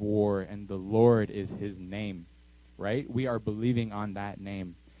man of war, and the Lord is his name, right? We are believing on that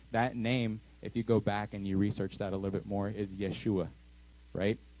name. That name, if you go back and you research that a little bit more, is Yeshua,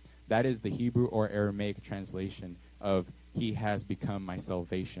 right? That is the Hebrew or Aramaic translation of he has become my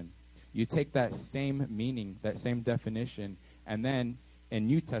salvation. You take that same meaning, that same definition, and then in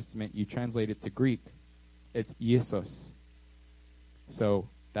New Testament, you translate it to Greek. It's Iesous. So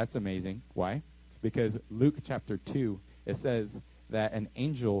that's amazing. Why? Because Luke chapter 2, it says that an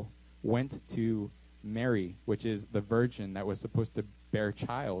angel went to Mary, which is the virgin that was supposed to bear a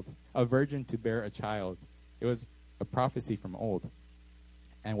child, a virgin to bear a child. It was a prophecy from old.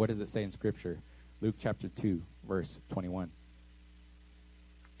 And what does it say in Scripture? Luke chapter 2, verse 21.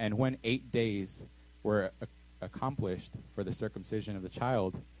 And when 8 days were accomplished for the circumcision of the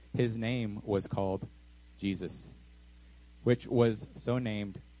child, his name was called Jesus, which was so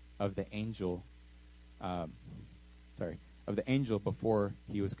named of the angel, before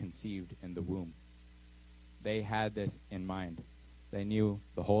he was conceived in the womb. They had this in mind. They knew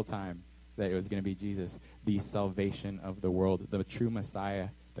the whole time that it was going to be Jesus, the salvation of the world, the true Messiah,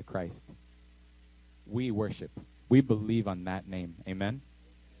 the Christ. We worship. We believe on that name. Amen?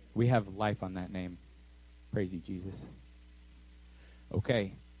 We have life on that name. Praise you, Jesus.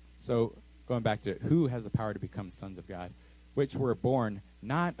 Okay, so going back to it, who has the power to become sons of God? Which were born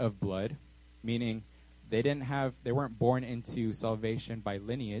not of blood, meaning they weren't born into salvation by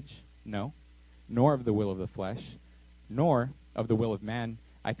lineage, no, nor of the will of the flesh, nor of the will of man.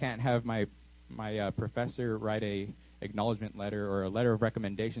 I can't have my professor write a acknowledgement letter or a letter of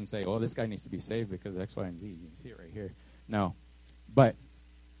recommendation say, oh, this guy needs to be saved because X, Y, and Z. You can see it right here. No, but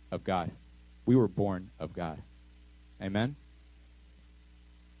of God. We were born of God. Amen?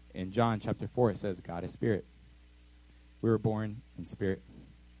 In John chapter 4, it says God is spirit. We were born in spirit.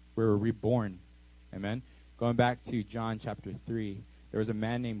 We were reborn. Amen? Going back to John chapter 3, there was a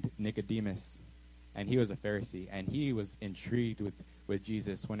man named Nicodemus, and he was a Pharisee, and he was intrigued with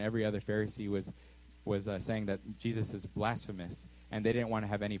Jesus when every other Pharisee was saying that Jesus is blasphemous, and they didn't want to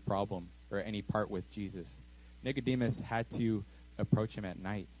have any problem or any part with Jesus. Nicodemus had to approach him at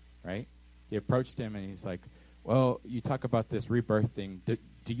night, right? He approached him, and he's like, well, you talk about this rebirth thing.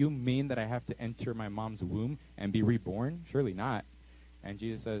 Do you mean that I have to enter my mom's womb and be reborn? Surely not. And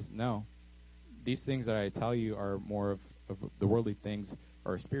Jesus says, no. These things that I tell you are more of the worldly things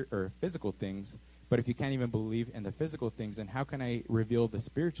or physical things. But if you can't even believe in the physical things, then how can I reveal the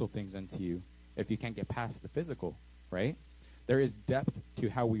spiritual things unto you if you can't get past the physical, right? There is depth to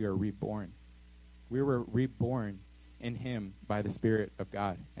how we are reborn. We were reborn in him by the Spirit of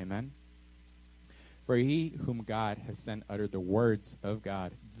God. Amen? For he whom God has sent uttered the words of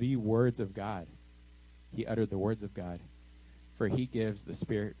God. The words of God. He uttered the words of God. For he gives the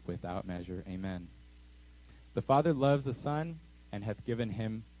Spirit without measure. Amen. The Father loves the Son and hath given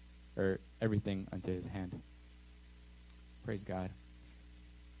him everything unto his hand. Praise God.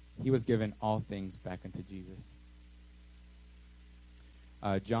 He was given all things back unto Jesus.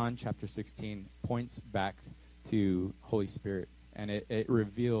 John chapter 16 points back to Holy Spirit, and it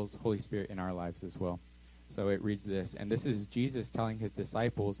reveals Holy Spirit in our lives as well. So it reads this, and this is Jesus telling his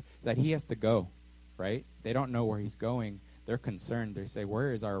disciples that he has to go, right? They don't know where he's going. They're concerned. They say,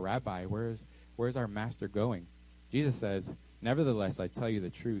 where is our rabbi? Where's our master going? Jesus says, nevertheless, I tell you the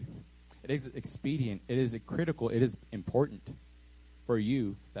truth. It is expedient, it is critical, it is important for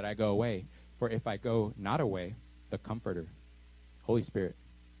you that I go away. For if I go not away, the Comforter, Holy Spirit,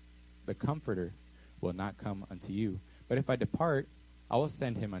 the Comforter will not come unto you. But if I depart, I will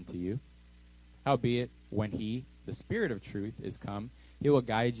send him unto you. Howbeit, when he, the Spirit of truth, is come, he will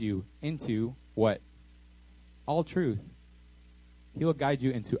guide you into what? All truth. He will guide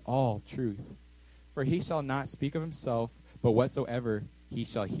you into all truth. For he shall not speak of himself, but whatsoever he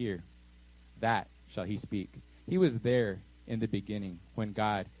shall hear, that shall he speak. He was there in the beginning when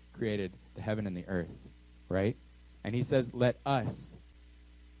God created the heaven and the earth, right? And he says, let us.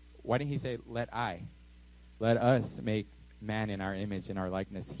 Why didn't he say, let I? Let us make man in our image, in our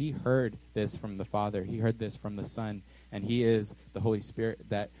likeness. He heard this from the Father. He heard this from the Son. And he is the Holy Spirit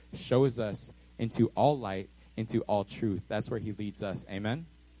that shows us into all light, into all truth. That's where he leads us. Amen?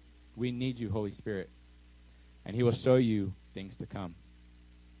 We need you, Holy Spirit. And he will show you things to come.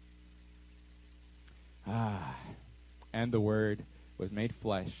 And the Word was made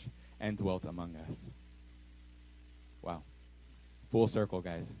flesh and dwelt among us. Wow. Full circle,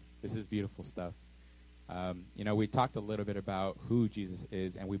 guys. This is beautiful stuff. We talked a little bit about who Jesus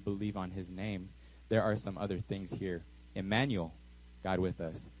is, and we believe on his name. There are some other things here. Emmanuel, God with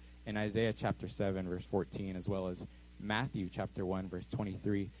us. In Isaiah chapter 7, verse 14, as well as Matthew chapter 1, verse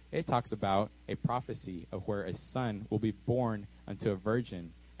 23, it talks about a prophecy of where a son will be born unto a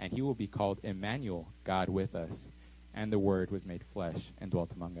virgin, and he will be called Emmanuel, God with us. And the Word was made flesh and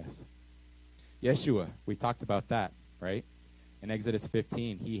dwelt among us. Yeshua, we talked about that, right? In Exodus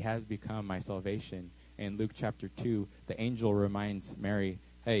 15, he has become my salvation. In Luke chapter 2, the angel reminds Mary,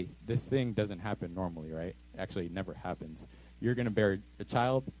 hey, this thing doesn't happen normally, right? Actually, it never happens. You're going to bear a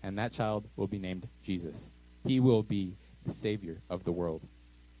child, and that child will be named Jesus. He will be the Savior of the world.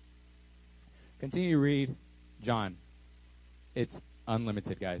 Continue to read John. It's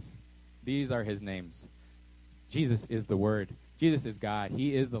unlimited, guys. These are his names. Jesus is the Word. Jesus is God.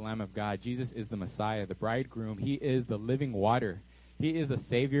 He is the Lamb of God. Jesus is the Messiah, the bridegroom. He is the living water. He is the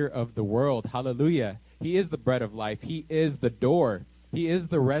Savior of the world. Hallelujah. He is the bread of life. He is the door. He is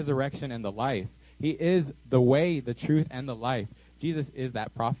the resurrection and the life. He is the way, the truth, and the life. Jesus is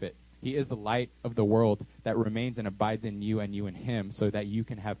that prophet. He is the light of the world that remains and abides in you and you in him so that you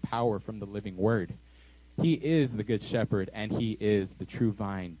can have power from the living word. He is the good shepherd, and he is the true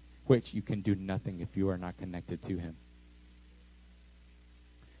vine, which you can do nothing if you are not connected to him.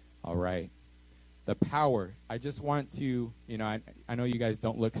 All right. The power. I just want to, I know you guys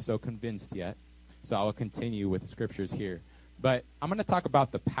don't look so convinced yet, so I'll continue with the scriptures here. But I'm going to talk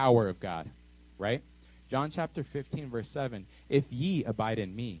about the power of God, right? John chapter 15, verse 7. If ye abide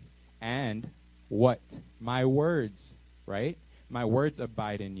in me, And what? My words, right? My words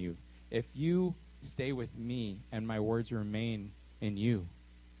abide in you. If you stay with me and my words remain in you,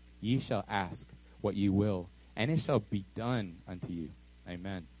 ye shall ask what ye will, and it shall be done unto you.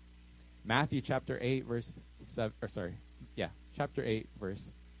 Amen. Matthew chapter 8, verse 7, chapter 8,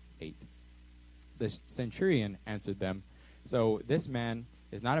 verse 8. The centurion answered them. So this man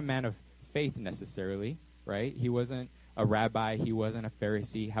is not a man of faith necessarily, right? He wasn't a rabbi. He wasn't a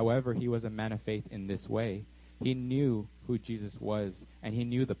Pharisee. However, he was a man of faith in this way. He knew who Jesus was, and he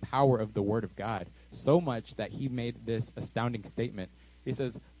knew the power of the word of God, so much that he made this astounding statement. He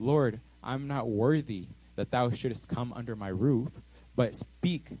says, Lord, I'm not worthy that thou shouldest come under my roof, but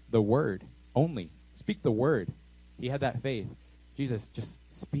speak the word only. Speak the word. He had that faith. Jesus, just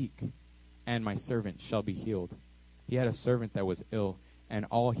speak, and my servant shall be healed. He had a servant that was ill, and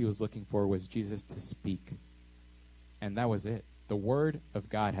all he was looking for was Jesus to speak. And that was it. The word of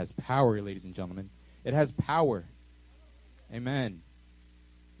God has power, ladies and gentlemen. It has power. Amen.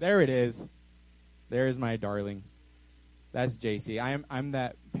 There it is. There's my darling. That's JC. I'm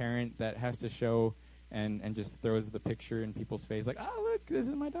that parent that has to show and just throws the picture in people's face like, oh, look, this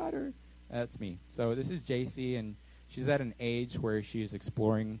is my daughter. That's me. So this is JC, and she's at an age where she's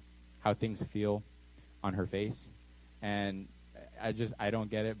exploring how things feel on her face. And I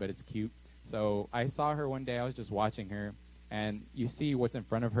don't get it, but it's cute. So I saw her one day. I was just watching her, and you see what's in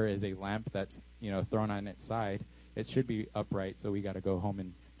front of her is a lamp that's, thrown on its side. It should be upright, so we got to go home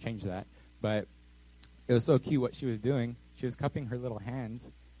and change that. But it was so cute what she was doing. She was cupping her little hands,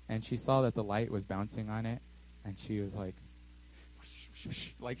 and she saw that the light was bouncing on it, and she was like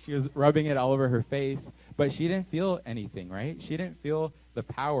she was rubbing it all over her face, but she didn't feel anything, right? She didn't feel the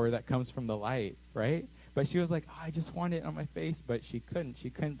power that comes from the light, right? But she was like, oh, I just want it on my face, but she couldn't.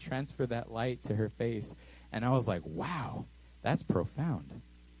 She couldn't transfer that light to her face. And I was like, wow, that's profound.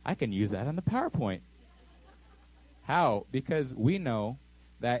 I can use that on the PowerPoint. How? Because we know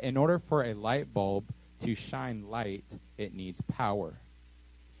that in order for a light bulb to shine light, it needs power.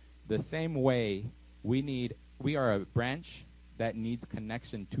 The same way we are a branch that needs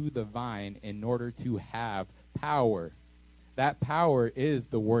connection to the vine in order to have power. That power is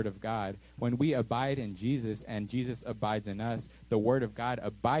the Word of God. When we abide in Jesus and Jesus abides in us, the Word of God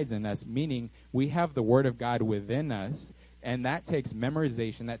abides in us, meaning we have the Word of God within us, and that takes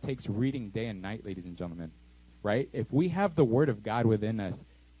memorization, that takes reading day and night, ladies and gentlemen, right? If we have the Word of God within us,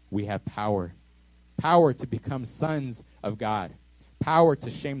 we have power. Power to become sons of God. Power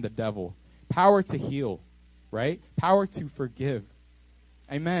to shame the devil. Power to heal, right? Power to forgive.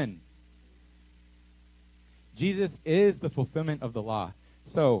 Amen. Jesus is the fulfillment of the law.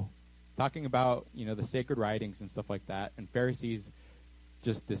 So, talking about, the sacred writings and stuff like that, and Pharisees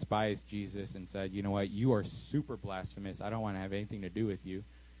just despised Jesus and said, you know what, you are super blasphemous. I don't want to have anything to do with you.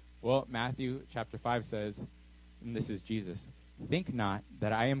 Well, Matthew chapter 5 says, and this is Jesus, think not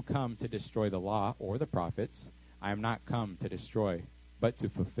that I am come to destroy the law or the prophets. I am not come to destroy, but to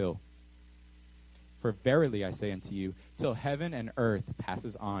fulfill. For verily I say unto you, till heaven and earth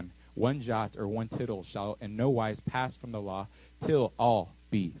passes on, one jot or one tittle shall in no wise pass from the law, till all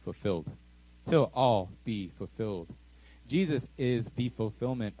be fulfilled. Till all be fulfilled. Jesus is the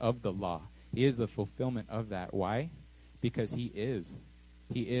fulfillment of the law. He is the fulfillment of that. Why? Because he is.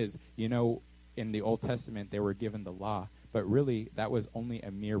 He is. In the Old Testament, they were given the law, but really that was only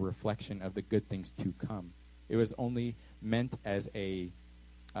a mere reflection of the good things to come. It was only meant as a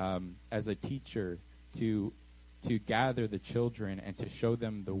teacher to gather the children and to show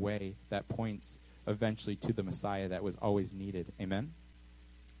them the way that points eventually to the Messiah that was always needed. Amen?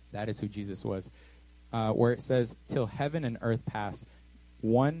 That is who Jesus was. Where it says, till heaven and earth pass,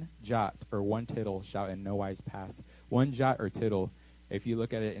 one jot or one tittle shall in no wise pass. One jot or tittle, if you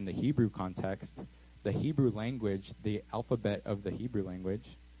look at it in the Hebrew context, the Hebrew language, the alphabet of the Hebrew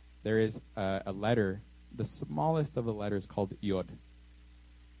language, there is a letter, the smallest of the letters called Yod.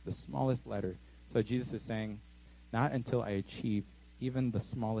 The smallest letter. So Jesus is saying, not until I achieve even the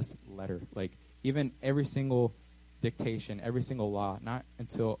smallest letter, like even every single dictation, every single law, not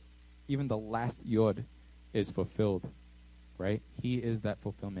until even the last Yod is fulfilled, right? He is that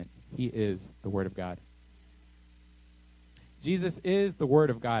fulfillment. He is the Word of God. Jesus is the Word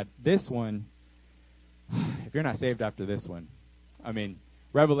of God. This one, if you're not saved after this one,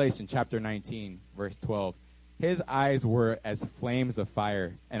 Revelation chapter 19, verse 12. His eyes were as flames of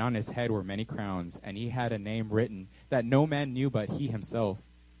fire, and on his head were many crowns, and he had a name written that no man knew but he himself.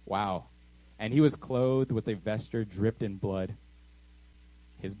 Wow. And he was clothed with a vesture dripped in blood,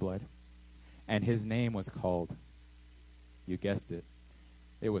 his blood, and his name was called, you guessed it,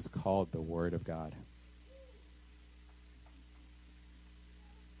 it was called the Word of God.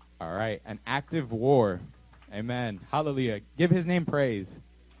 All right, an active war. Amen. Hallelujah. Give his name praise.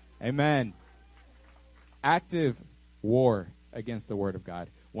 Amen. Active war against the word of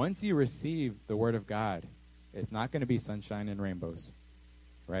God. Once you receive the word of God, it's not going to be sunshine and rainbows,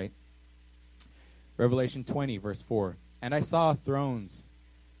 right? Revelation 20, verse 4. And I saw thrones,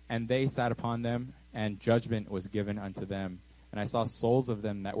 and they sat upon them, and judgment was given unto them. And I saw souls of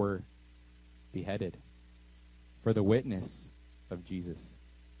them that were beheaded for the witness of Jesus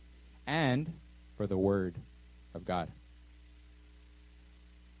and for the word of God.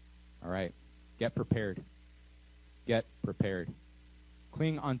 All right. Get prepared. Get prepared.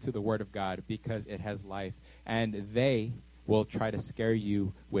 Cling onto the word of God because it has life, and they will try to scare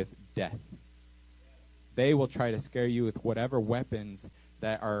you with death. They will try to scare you with whatever weapons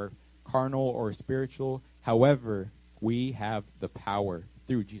that are carnal or spiritual. However, we have the power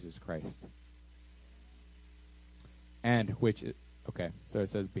through Jesus Christ. And which, okay, so it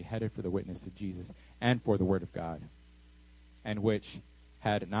says beheaded for the witness of Jesus and for the word of God. And which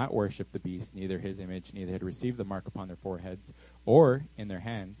had not worshipped the beast, neither his image, neither had received the mark upon their foreheads or in their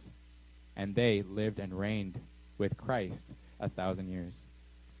hands. And they lived and reigned with Christ 1,000 years.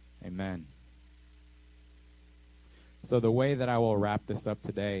 Amen. So the way that I will wrap this up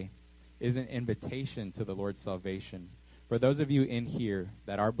today is an invitation to the Lord's salvation. For those of you in here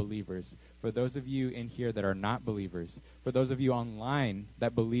that are believers, for those of you in here that are not believers, for those of you online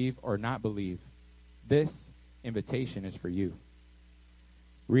that believe or not believe, this invitation is for you.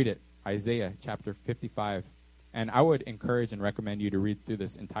 Read it, Isaiah chapter 55. And I would encourage and recommend you to read through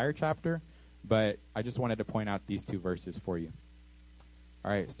this entire chapter, but I just wanted to point out these two verses for you.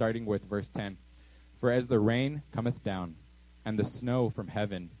 All right, starting with verse 10. For as the rain cometh down, and the snow from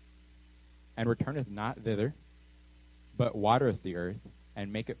heaven, and returneth not thither, but watereth the earth,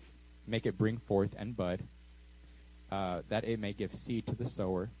 and make it bring forth and bud, that it may give seed to the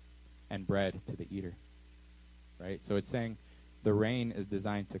sower, and bread to the eater. Right? So it's saying the rain is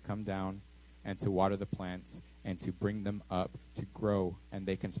designed to come down and to water the plants and to bring them up to grow, and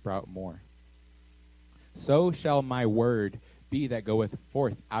they can sprout more. So shall my word be that goeth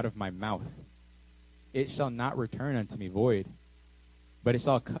forth out of my mouth. It shall not return unto me void, but it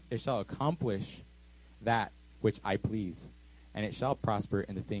shall accomplish that which I please, and it shall prosper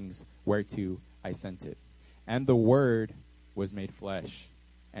in the things whereto I sent it. And the word was made flesh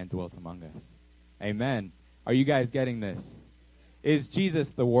and dwelt among us. Amen. Are you guys getting this? Is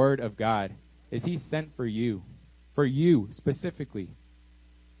Jesus the word of God? Is he sent for you? For you specifically?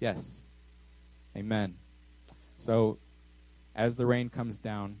 Yes. Amen. So, as the rain comes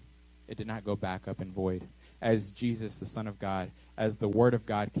down, it did not go back up in void. As Jesus, the Son of God, as the word of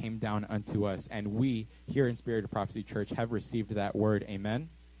God came down unto us, and we here in Spirit of Prophecy Church have received that word. Amen.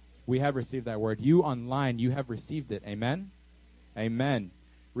 We have received that word. You online, you have received it. Amen. Amen.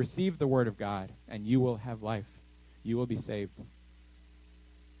 Receive the word of God, and you will have life. You will be saved.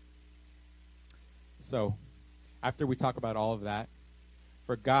 So, after we talk about all of that,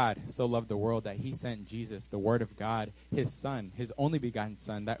 for God so loved the world that he sent Jesus, the word of God, his Son, his only begotten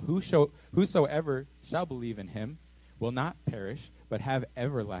Son, that whosoever shall believe in him will not perish, but have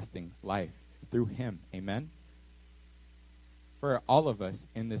everlasting life through him. Amen? For all of us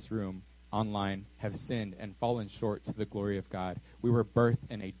in this room, online, have sinned and fallen short to the glory of God. We were birthed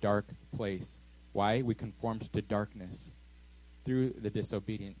in a dark place. Why? We conformed to darkness through the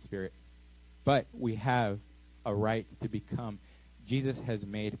disobedient spirit. But we have a right to become. Jesus has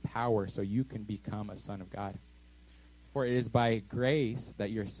made power so you can become a son of God. For it is by grace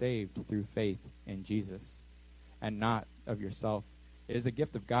that you're saved through faith in Jesus, and not of yourself. It is a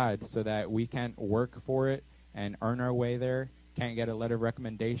gift of God, so that we can't work for it and earn our way there, can't get a letter of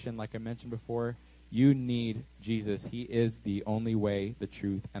recommendation like I mentioned before. You need Jesus. He is the only way, the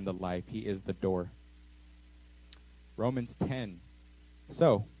truth, and the life. He is the door. Romans 10.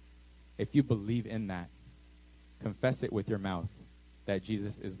 So, if you believe in that, confess it with your mouth that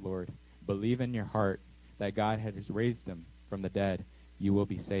Jesus is Lord. Believe in your heart that God has raised him from the dead. You will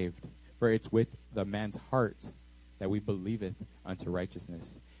be saved. For it's with the man's heart that we believeth unto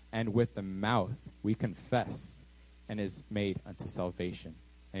righteousness, and with the mouth we confess, and is made unto salvation.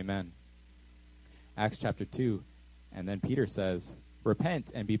 Amen. Acts chapter 2, and then Peter says,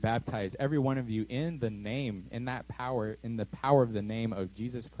 repent and be baptized, every one of you, in the power of the name of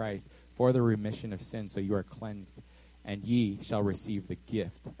Jesus Christ, for the remission of sins, so you are cleansed, and ye shall receive the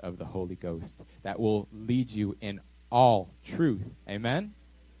gift of the Holy Ghost, that will lead you in all truth. Amen?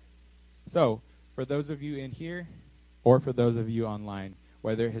 So, for those of you in here, or for those of you online,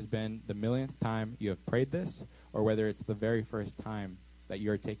 whether it has been the millionth time you have prayed this, or whether it's the very first time that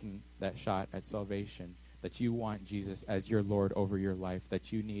you're taking that shot at salvation, that you want Jesus as your Lord over your life,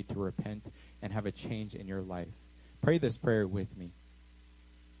 that you need to repent and have a change in your life, pray this prayer with me.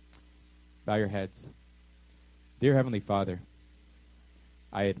 Bow your heads. Dear Heavenly Father,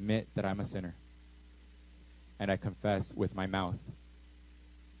 I admit that I'm a sinner, and I confess with my mouth,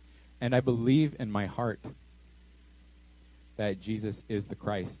 and I believe in my heart that Jesus is the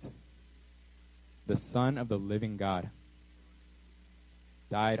Christ, the Son of the living God,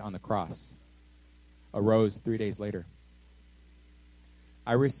 died on the cross, arose 3 days later.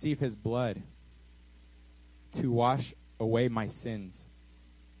 I receive his blood to wash away my sins,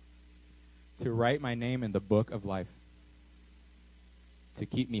 to write my name in the book of life, to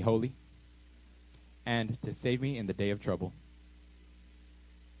keep me holy, and to save me in the day of trouble.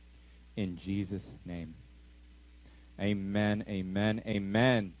 In Jesus' name. Amen, amen,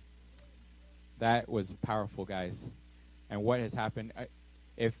 amen. That was powerful, guys. And what has happened,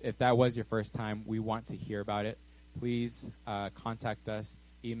 if that was your first time, we want to hear about it. Please contact us.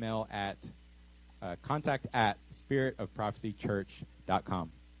 Email at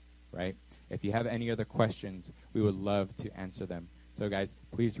contact@spiritofprophecychurch.com, right? If you have any other questions, we would love to answer them. So, guys,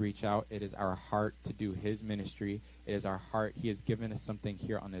 please reach out. It is our heart to do his ministry. It is our heart. He has given us something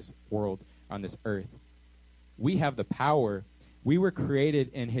here on this world, on this earth. We have the power. We were created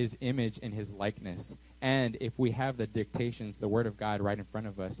in his image and his likeness. And if we have the dictations, the word of God right in front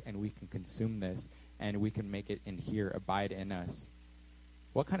of us, and we can consume this, and we can make it in here, abide in us,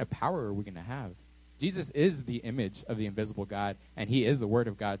 what kind of power are we going to have? Jesus is the image of the invisible God, and he is the word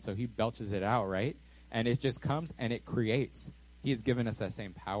of God, so he belches it out, right? And it just comes and it creates. He has given us that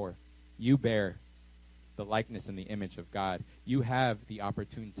same power. You bear the likeness and the image of God. You have the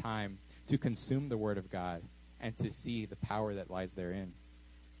opportune time to consume the word of God and to see the power that lies therein.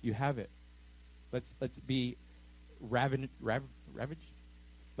 You have it. Let's be ravenous.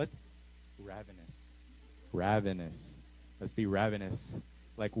 Let's be ravenous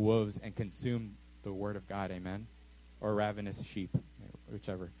like wolves and consume the word of God. Amen. Or ravenous sheep,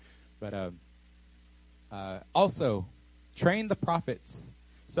 whichever. But also, train the prophets.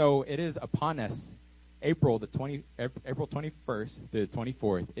 So it is upon us. April 21st to the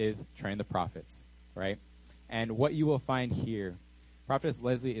 24th is Train the Prophets, right? And what you will find here, Prophetess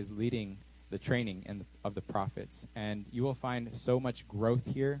Leslie is leading the training of the prophets, and you will find so much growth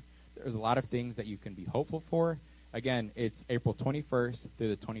here. There's a lot of things that you can be hopeful for. Again, it's April 21st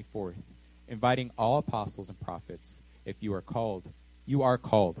through the 24th, inviting all apostles and prophets. If you are called, you are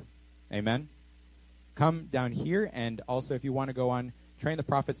called. Amen? Come down here, and also if you want to go on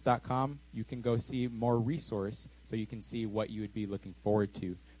traintheprophets.com, you can go see more resource so you can see what you would be looking forward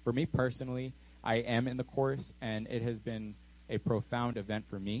to. For me personally, I am in the course, and it has been a profound event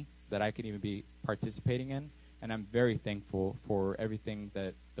for me that I can even be participating in, and I'm very thankful for everything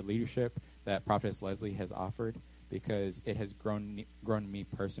that the leadership that Prophetess Leslie has offered, because it has grown me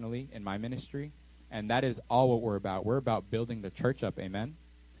personally in my ministry, and that is all what we're about. We're about building the church up, amen?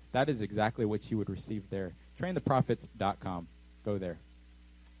 That is exactly what you would receive there. Traintheprophets.com. Go there.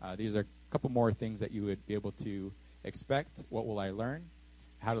 These are a couple more things that you would be able to expect. What will I learn?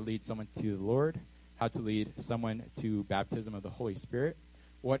 How to lead someone to the Lord. How to lead someone to baptism of the Holy Spirit.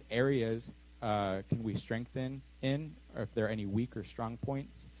 What areas can we strengthen in, or if there are any weak or strong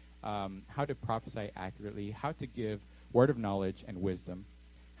points. How to prophesy accurately. How to give word of knowledge and wisdom.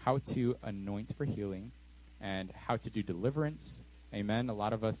 How to anoint for healing. And how to do deliverance. Amen. A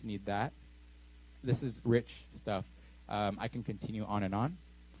lot of us need that. This is rich stuff. I can continue on and on,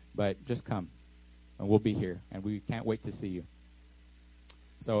 but just come, and we'll be here, and we can't wait to see you.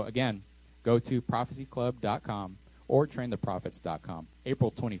 So, again, go to prophecyclub.com or traintheprophets.com,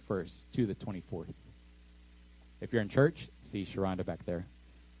 April 21st to the 24th. If you're in church, see Sharonda back there.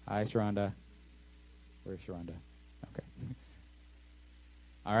 Hi, Sharonda. Where's Sharonda? Okay.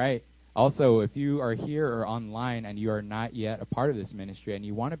 All right. Also, if you are here or online and you are not yet a part of this ministry and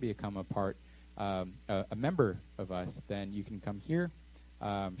you want to become a member of us, then you can come here.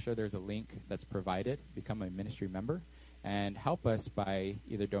 I'm sure there's a link that's provided. Become a ministry member and help us by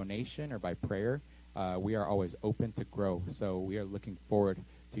either donation or by prayer. We are always open to grow, so we are looking forward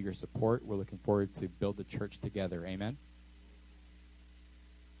to your support. We're looking forward to build the church together. Amen.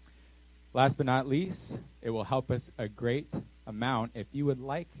 Last but not least, it will help us a great amount if you would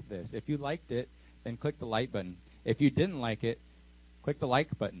like this. If you liked it, then click the like button. If you didn't like it, click the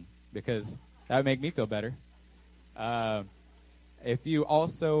like button, because that would make me feel better. If you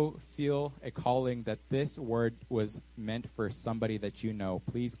also feel a calling that this word was meant for somebody that you know,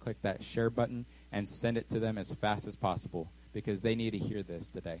 please click that share button and send it to them as fast as possible, because they need to hear this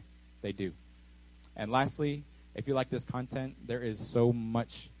today. They do. And lastly, if you like this content, there is so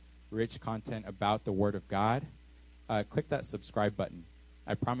much rich content about the Word of God, click that subscribe button.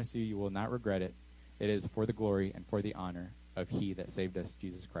 I promise you, you will not regret it. It is for the glory and for the honor of He that saved us,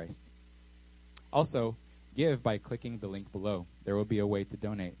 Jesus Christ. Also, give by clicking the link below. There will be a way to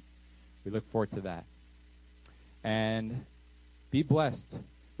donate. We look forward to that. And be blessed.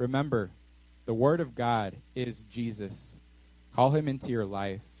 Remember, the Word of God is Jesus. Call Him into your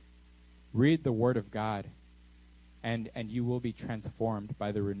life. Read the Word of God, and you will be transformed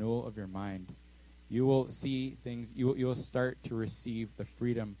by the renewal of your mind. You will see things, you will start to receive the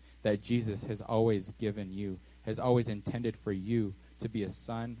freedom that Jesus has always given you, has always intended for you to be a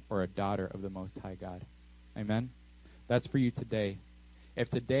son or a daughter of the Most High God. Amen? That's for you today. If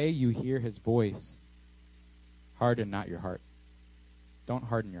today you hear His voice, harden not your heart. Don't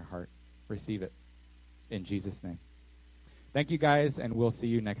harden your heart. Receive it in Jesus' name. Thank you, guys, and we'll see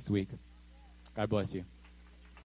you next week. God bless you.